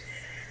listeners?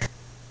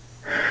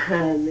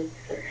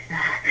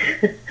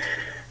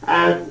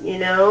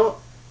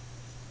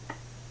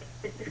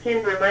 It just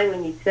came to my mind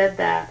when you said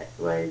that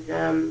was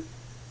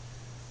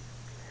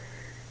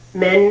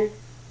men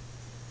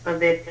are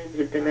victims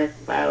of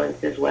domestic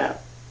violence as well.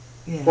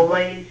 Yeah.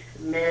 Boys,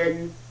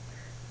 men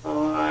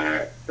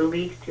are the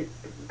least,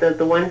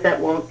 the ones that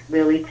won't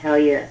really tell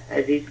you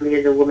as easily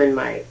as a woman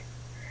might.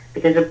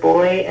 Because a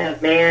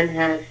man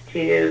has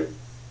to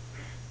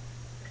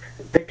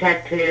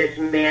protect his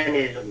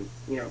manism,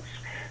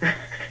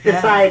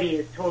 Society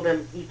has told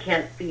him he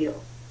can't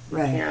feel.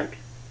 Right.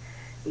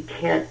 He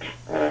can't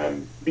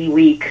be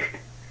weak.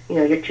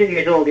 You're 2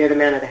 years old, you're the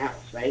man of the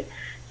house, right?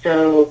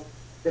 So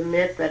the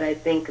myth that I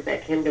think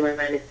that came to my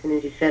mind as soon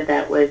as you said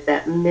that was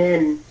that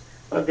men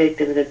are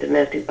victims of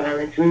domestic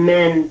violence.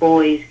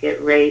 Boys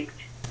get raped,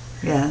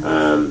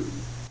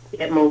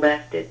 get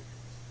molested.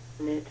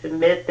 And it's a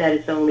myth that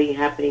it's only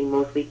happening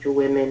mostly to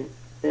women.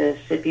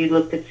 If you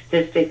looked at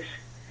statistics,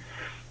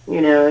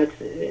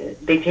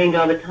 they change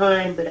all the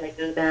time, but I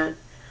know that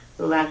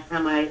the last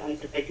time I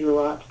do a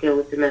lot to deal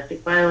with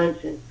domestic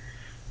violence, and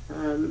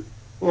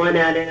 1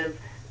 out of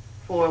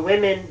 4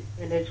 women,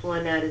 and it's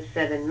 1 out of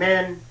 7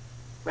 men,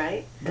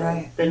 right? So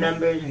right. The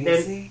numbers,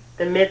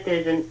 the myth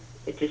isn't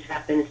it just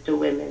happens to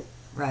women.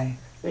 Right.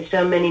 There's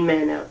so many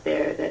men out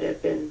there that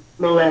have been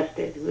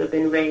molested, who have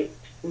been raped,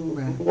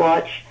 and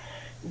watch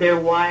their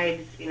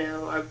wives,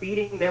 are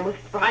beating them with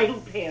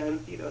frying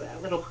pans,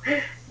 that little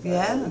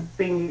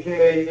thing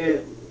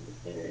here.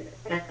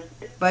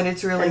 But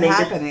it's really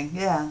happening,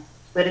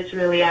 But it's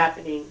really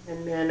happening,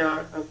 and men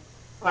are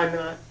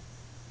not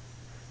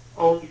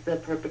always the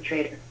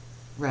perpetrator.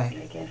 Right.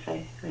 I guess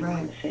I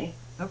want to say.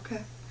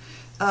 Okay.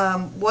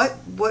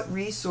 What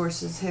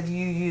resources have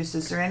you used?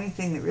 Is there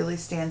anything that really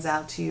stands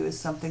out to you as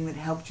something that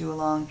helped you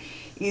along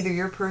either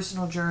your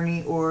personal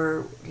journey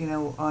or,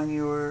 on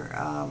your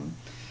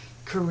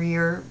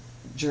career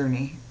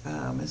journey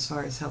as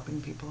far as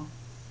helping people?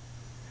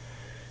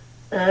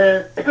 What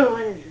has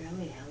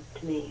really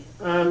helped me?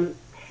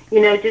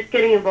 Just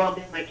getting involved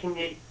in my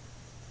community.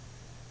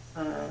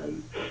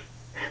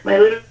 My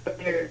little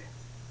brother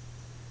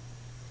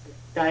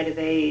died of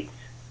AIDS,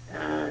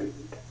 and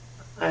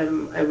I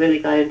really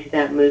got into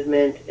that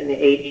movement in the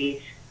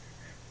 80s,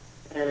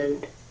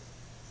 and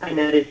I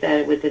noticed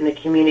that within the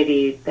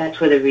community, that's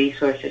where the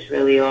resources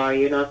really are.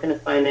 You're not going to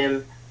find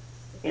them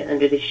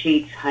under the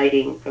sheets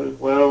hiding from the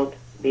world,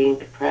 being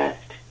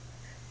depressed.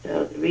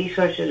 So the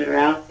resources are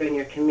out there in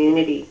your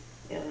community,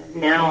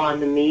 now on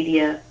the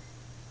media,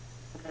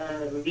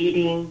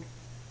 reading,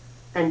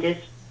 and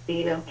just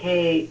being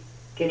okay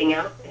getting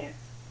out there.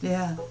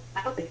 Yeah.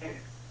 Out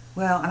there.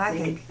 Well, and I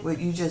think what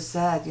you just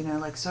said,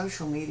 like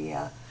social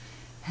media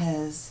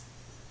has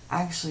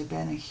actually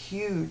been a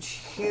huge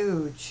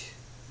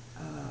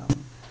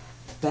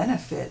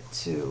benefit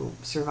to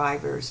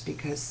survivors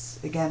because,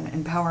 again,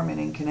 empowerment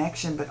and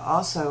connection, but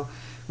also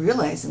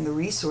realizing the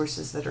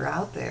resources that are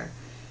out there.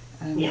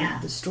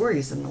 The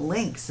stories and the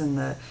links and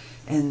the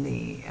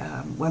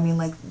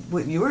like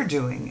what you're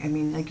doing. I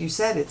mean, like you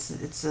said,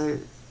 it's a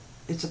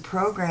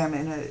program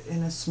in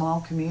a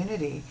small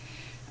community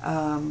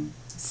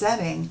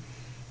setting,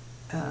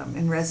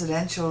 in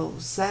residential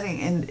setting,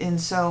 and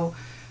so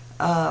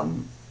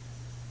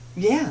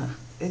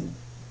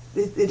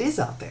it is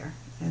out there.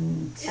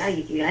 And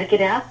you gotta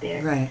get out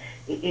there. Right.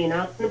 You're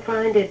not gonna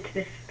find it.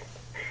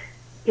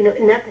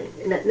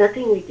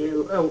 Nothing we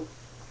do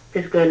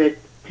is gonna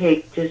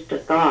take just a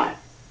thought.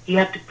 You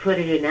have to put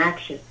it in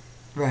action.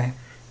 Right.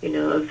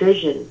 A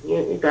vision.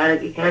 You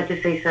can't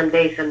just say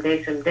someday. You have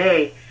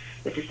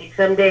to say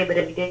someday, but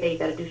every day you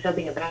gotta do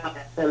something about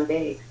that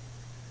someday.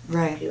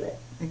 Right. Do it.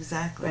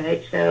 Exactly.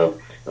 Right. So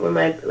when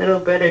my little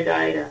brother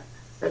died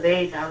of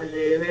AIDS, I was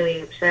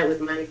really upset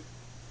with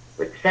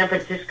San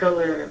Francisco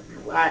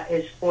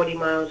is 30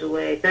 miles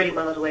away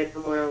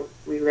from where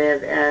we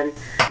live, and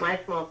my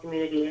small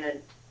community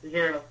had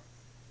 0.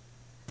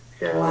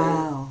 So,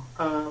 wow.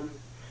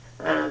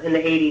 In the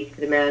 80s, you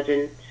could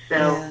imagine.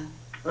 So,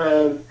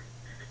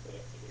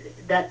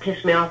 that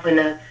pissed me off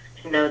enough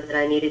to know that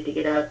I needed to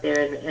get out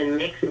there and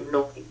make some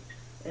noise.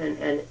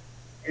 and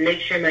make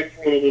sure my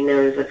community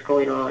knows what's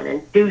going on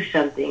and do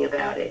something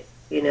about it.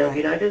 You know, Right.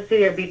 you don't just sit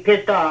there and be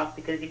pissed off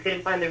because you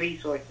couldn't find the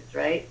resources,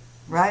 right?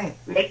 Right.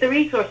 Make the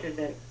resources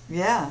then.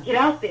 Yeah. Get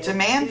out there.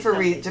 Demand do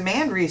something.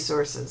 demand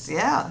resources.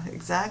 Yeah,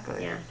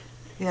 exactly. Yeah.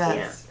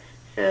 Yes.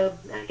 So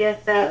I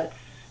guess that's,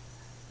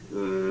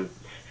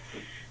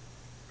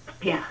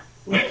 yeah.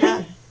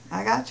 Okay.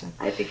 I gotcha.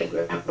 I think I'm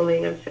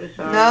rambling. I'm so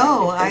sorry.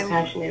 No, I'm so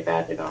passionate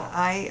about it all.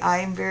 I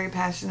am very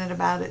passionate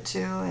about it too,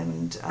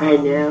 and I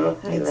know.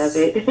 I love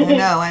it. I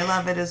know. I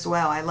love it as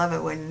well. I love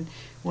it when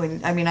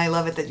I mean, I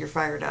love it that you're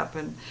fired up,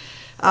 and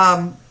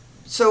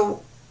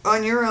so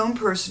on your own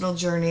personal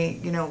journey,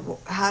 you know,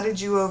 how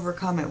did you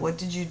overcome it? What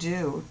did you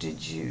do?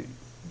 Did you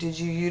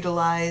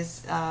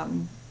utilize? I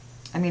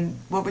mean,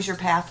 what was your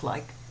path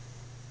like?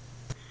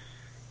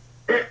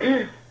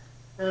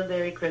 Oh,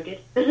 very crooked.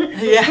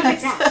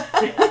 Yes.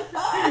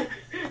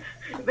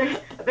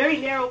 A very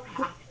narrow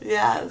path.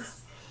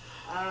 Yes.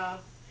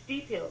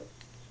 Steep hills,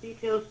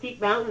 steep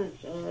mountains,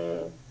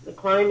 the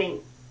climbing,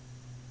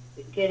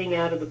 getting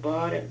out of the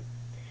bottom.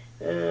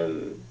 How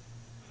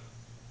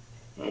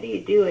do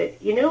you do it?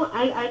 You know,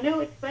 I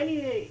know it's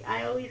funny that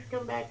I always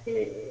come back to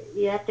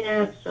you have to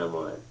have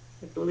someone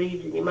that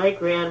believes in you. My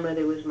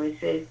grandmother was my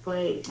safe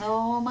place.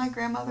 Oh, my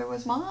grandmother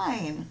was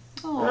mine.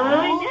 Oh.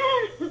 I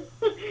know.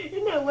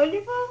 Isn't that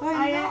wonderful?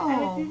 I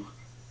know.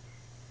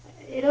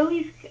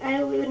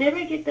 Whenever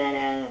I get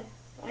that,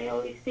 I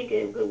always think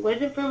if it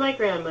wasn't for my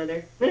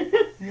grandmother,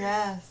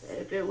 Yes.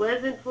 if it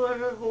wasn't for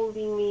her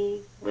holding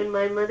me when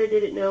my mother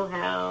didn't know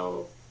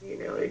how, you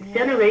know, it's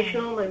Yeah.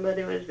 generational. My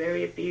mother was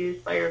very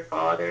abused by her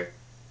father.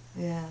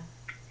 Yeah.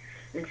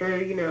 And so,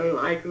 you know,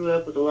 I grew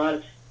up with a lot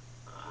of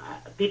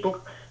people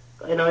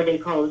in our day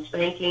call them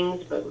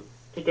spankings, but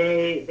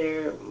today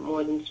they're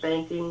more than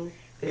spankings.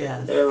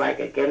 Yes. They're like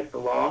against the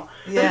law.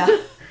 Yeah.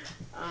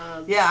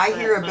 Yeah, I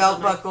hear a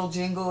belt my- buckle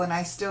jingle and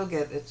I still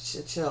get a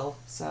chill.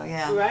 So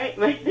yeah. Right.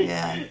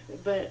 Yeah.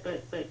 But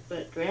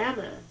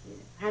grandma,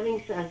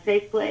 having a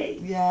safe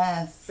place,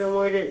 Yes.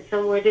 somewhere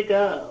to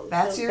go.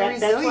 That's your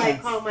That's why I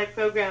resilience. call my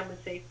program a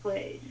safe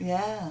place.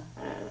 Yeah.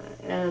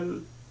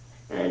 And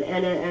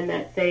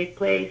that safe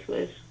place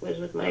was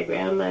with my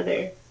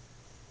grandmother,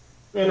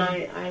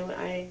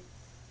 and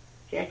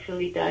she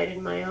actually died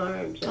in my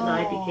arms, and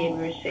I became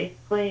her safe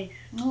place.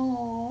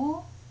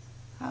 Oh,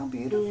 how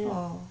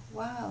beautiful!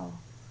 Wow.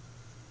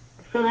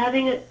 So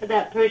having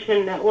that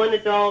person, that one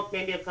adult,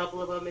 maybe a couple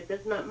of them,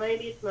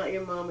 maybe it's not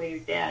your mom or your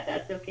dad.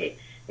 That's okay.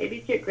 Maybe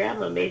it's your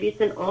grandma. Maybe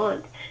it's an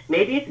aunt.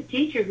 Maybe it's a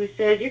teacher who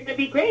says you're going to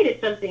be great at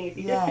something if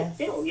you just sit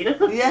still. You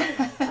know.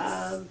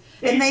 Yes.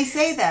 And they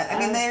say that. I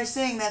mean, they're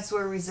saying that's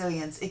where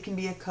resilience. It can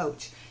be a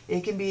coach.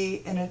 It can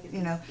be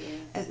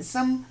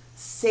some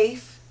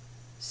safe,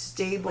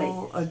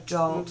 stable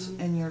adult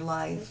in your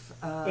life.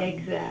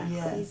 Exactly.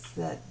 Yes,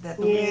 that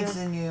believes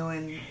in you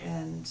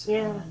and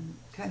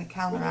kind of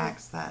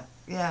counteracts that.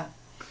 Yeah.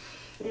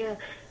 Yeah.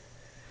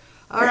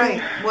 All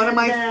right. One of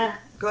my.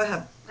 Go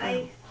ahead.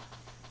 I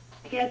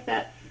guess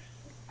that's,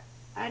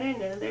 I don't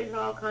know, there's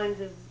all kinds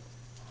of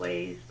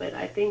ways, but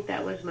I think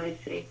that was my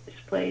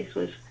safest place.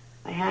 Was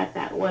I had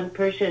that one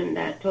person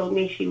that told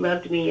me she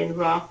loved me and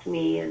rocked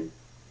me, and,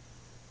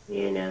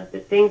 you know, the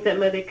things that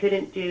mother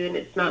couldn't do, and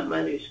it's not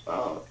mother's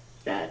fault.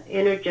 It's that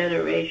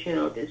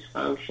intergenerational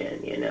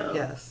dysfunction, you know.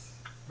 Yes.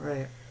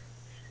 Right.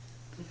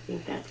 I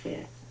think that's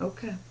it.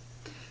 Okay.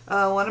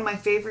 One of my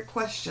favorite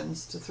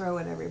questions to throw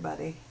at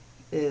everybody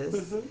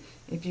is,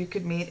 if you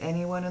could meet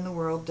anyone in the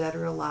world, dead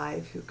or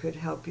alive, who could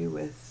help you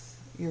with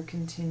your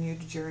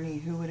continued journey,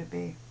 who would it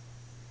be?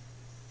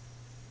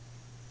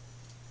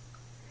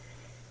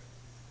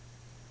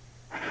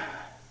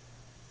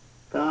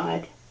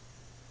 God.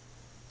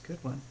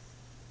 Good one.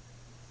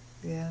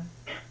 Yeah.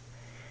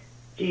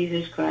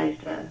 Jesus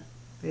Christ,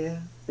 Yeah.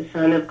 the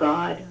Son of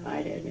God.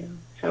 I don't know.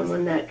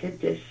 Someone that could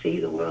just see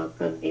the world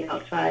from the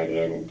outside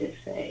in and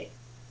just say,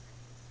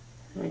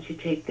 why don't you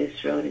take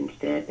this road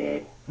instead,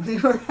 babe?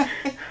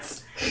 Right.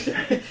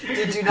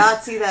 Did you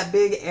not see that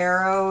big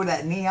arrow,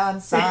 that neon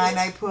sign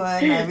I put?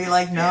 And I'd be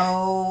like,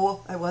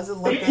 no, I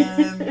wasn't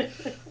looking.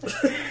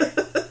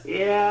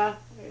 Yeah.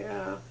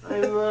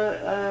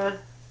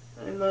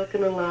 I'm not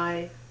gonna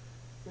lie.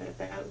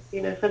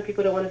 You know, some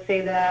people don't want to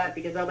say that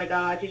because, oh my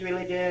God, she's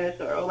religious,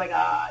 or oh my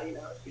God, you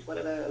know, she's one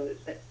of those.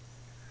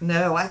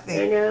 No, I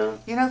think,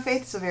 I know.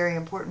 faith's a very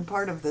important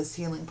part of this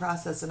healing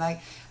process. And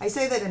I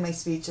say that in my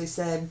speech. I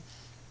said,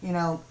 you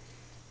know,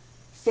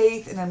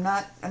 faith, and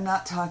I'm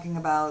not talking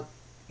about,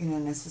 you know,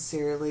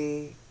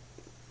 necessarily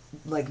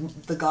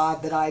like the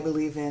God that I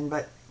believe in,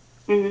 but,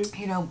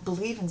 you know,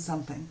 believe in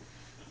something.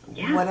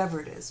 Yeah.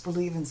 Whatever it is,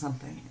 believe in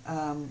something.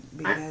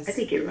 Because I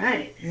think you're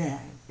right. Yeah,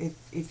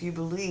 if you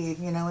believe,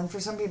 you know, and for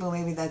some people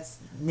maybe that's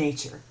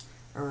nature,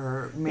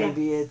 or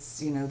maybe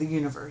it's, you know, the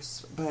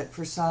universe. But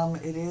for some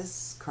it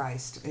is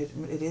Christ,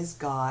 it is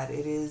God,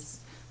 it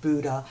is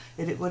Buddha,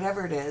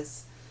 whatever it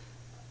is.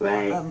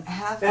 Right.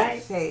 Have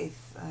that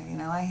faith. You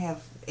know, I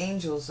have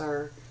angels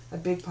are a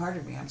big part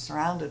of me. I'm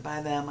surrounded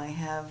by them. I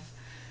have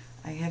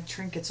I have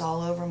trinkets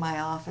all over my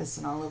office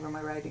and all over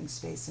my writing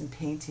space and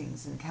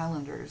paintings and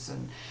calendars,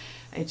 and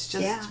it's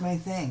just my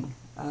thing.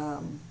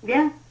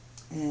 Yeah.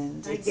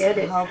 And I get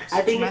it. I think it's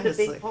a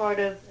tremendously. big part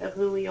of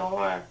who we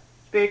are.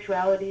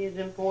 Spirituality is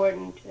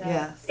important.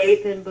 Yes.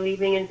 Faith and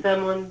believing in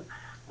someone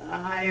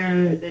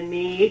higher than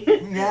me.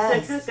 Yes.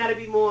 There's just got to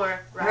be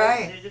more, right?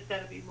 Right. There's just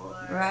got to be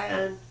more. Right.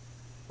 And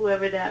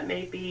whoever that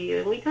may be.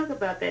 And we talk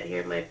about that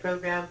here in my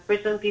program. For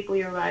some people,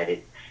 you're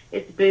right.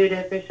 It's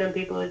Buddha. For some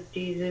people, it's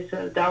Jesus,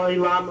 Dalai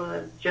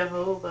Lama,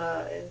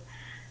 Jehovah.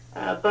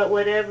 But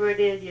whatever it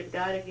is, you've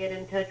got to get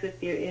in touch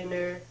with your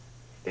inner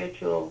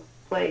spiritual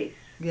place.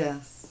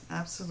 Yes,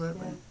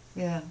 absolutely.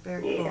 Yeah,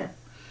 very cool. Yeah.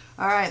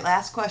 All right,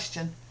 last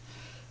question.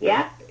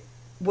 Yeah.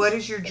 What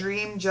is your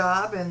dream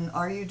job, and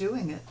are you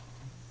doing it?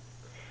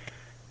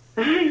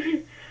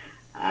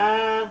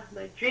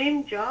 My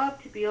dream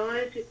job, to be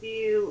honest with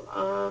you,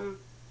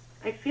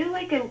 I feel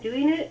like I'm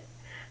doing it,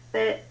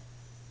 but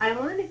I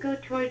want to go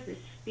towards the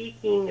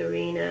speaking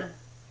arena.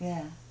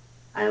 Yeah.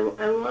 I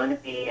want to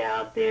be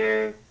out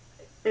there.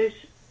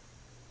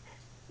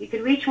 You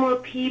can reach more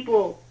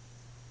people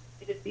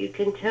if you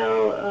can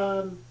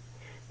tell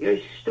your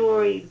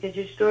story, because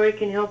your story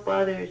can help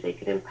others. It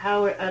can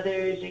empower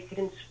others. It can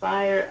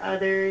inspire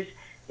others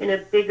in a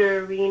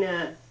bigger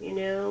arena, you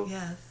know?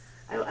 Yes.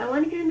 I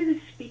want to get into the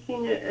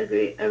speaking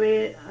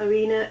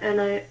arena, and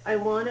I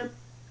want to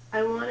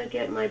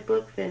get my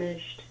book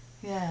finished.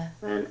 Yeah.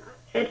 And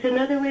it's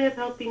another way of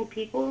helping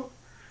people,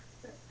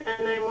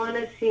 and I want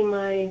to see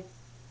my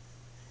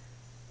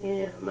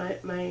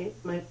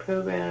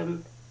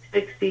program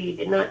succeed,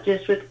 and not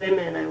just with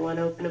women. I want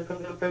to open a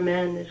program for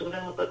men as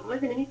well. But more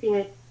than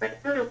anything,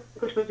 right now I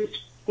go to the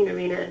speaking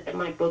arena, and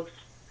my book's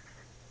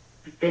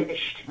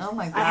finished. Oh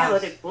my gosh. I have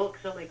other books.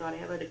 Oh my God, I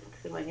have other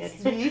books in my head.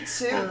 Me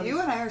too. You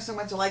and I are so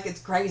much alike.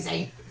 It's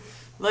crazy.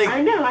 Like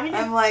I know.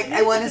 I'm like,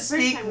 I want to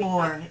speak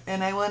more,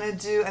 and I want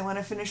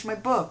to finish my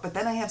book. But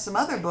then I have some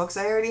other books.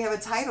 I already have a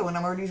title, and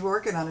I'm already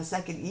working on a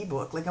second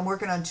ebook. Like I'm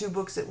working on 2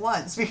 books at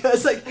once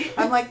because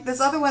I'm like this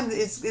other one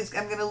is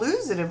I'm gonna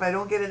lose it if I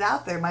don't get it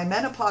out there. My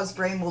menopause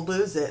brain will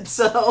lose it.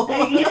 So.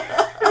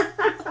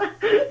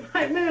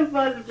 My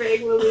menopause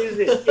brain will lose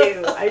it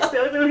too. I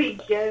totally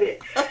get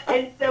it.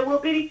 And so we'll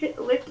be.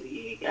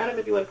 I don't know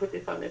if you want to put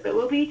this on there, but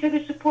we'll be each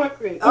other's support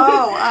group.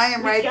 Oh, I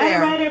am right there. We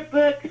gotta write our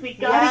books. We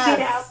gotta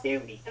get out there.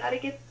 We gotta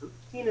get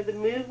the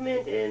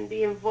movement and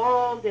be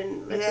involved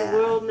and let the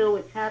world know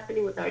what's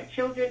happening with our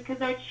children,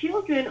 because our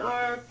children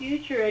are our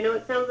future. I know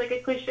it sounds like a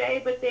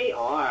cliche, but they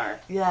are.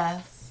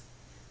 Yes.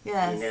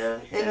 Yes. You know,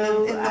 so and the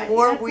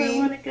more that's where I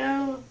want to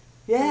go.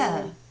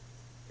 Yeah.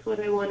 That's what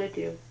I want to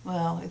do.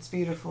 Well, it's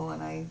beautiful,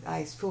 and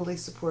I fully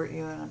support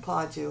you and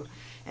applaud you.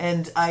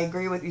 And I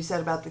agree with what you said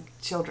about the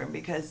children,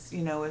 because,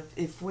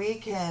 if we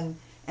can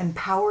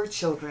empower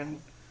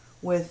children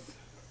with,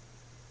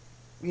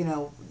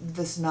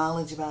 this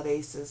knowledge about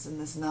ACEs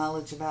and this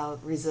knowledge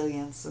about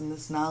resilience and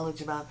this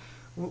knowledge about,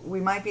 we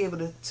might be able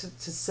to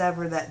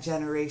sever that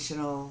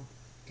generational,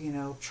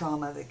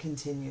 trauma that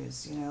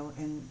continues,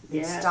 and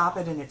stop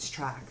it in its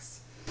tracks.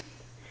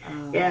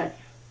 Yes,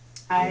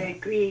 I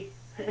agree.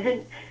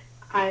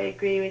 I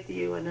agree with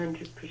you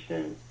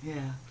 100%.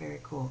 Yeah, very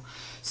cool.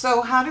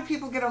 So how do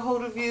people get a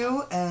hold of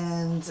you?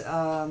 And,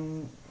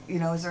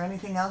 is there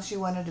anything else you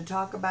wanted to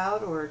talk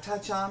about or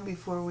touch on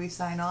before we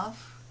sign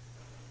off?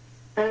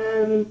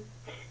 I'd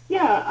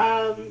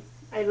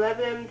love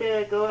them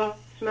to go off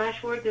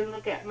Smashwords and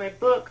look at my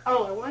book.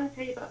 Oh, I want to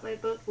tell you about my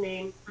book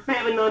name. I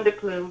have a nom de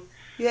plume.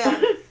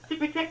 Yeah. To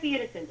protect the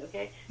innocent,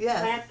 okay?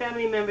 Yes. I have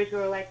family members who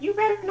are like, you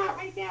better not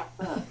write that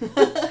book.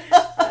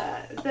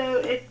 So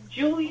it's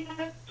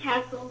Julia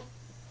Castle.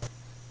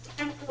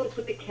 Castle is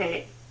with a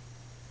K.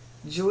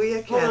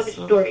 Julia Hold on, the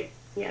Castle. story.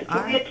 Yeah,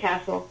 Julia right.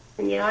 Castle.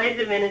 In the Eyes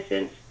of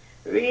Innocence.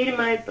 Read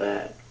my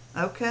book.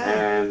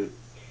 Okay.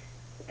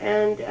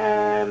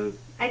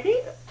 I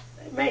think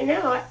right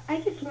now,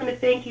 I just want to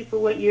thank you for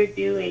what you're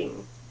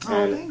doing.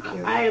 Oh, thank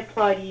you. I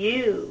applaud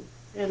you,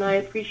 and I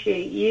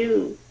appreciate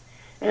you,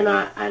 and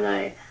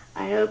I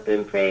hope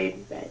and pray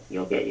that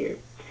you'll get your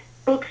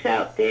books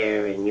out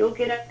there, and you'll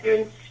get out there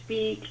and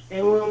speak,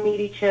 and we'll meet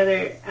each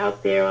other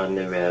out there on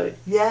the road.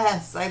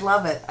 Yes, I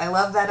love it. I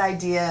love that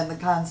idea and the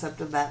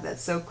concept of that.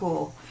 That's so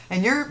cool.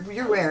 And you're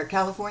where?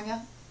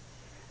 California?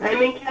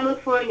 I'm in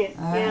California.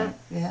 Yeah.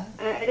 Yeah.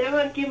 I don't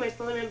want to give my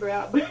phone number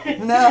out. But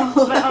No.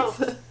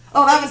 but,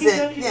 that was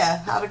it.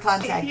 Yeah, how to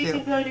contact you. you. You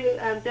can go to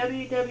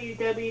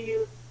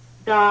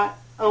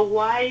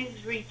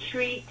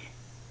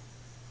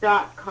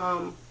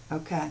www.awiseretreat.com.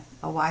 Okay,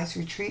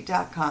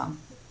 awiseretreat.com.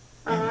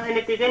 And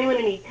if there's anyone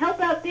who needs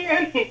help out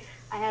there,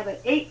 I have an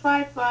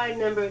 855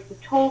 number. It's a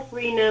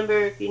toll-free number.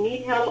 If you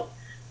need help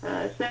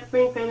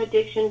suffering from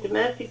addiction,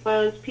 domestic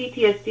violence,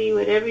 PTSD,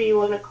 whatever you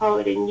want to call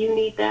it, and you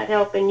need that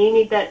help and you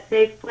need that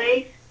safe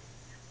place,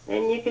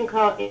 then you can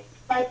call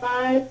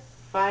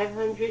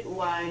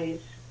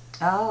 855-500-WISE.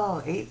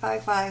 Oh,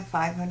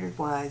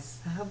 855-500-WISE.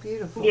 How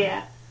beautiful.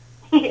 Yeah.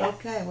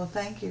 Okay, well,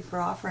 thank you for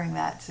offering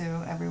that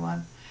to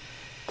everyone.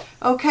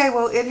 Okay,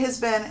 well, it has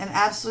been an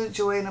absolute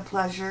joy and a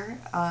pleasure.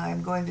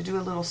 I'm going to do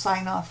a little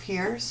sign off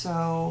here.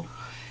 So,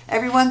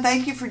 everyone,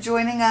 thank you for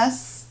joining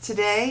us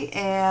today.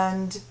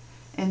 And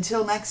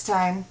until next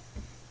time,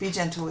 be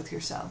gentle with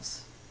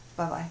yourselves.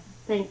 Bye-bye.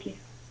 Thank you.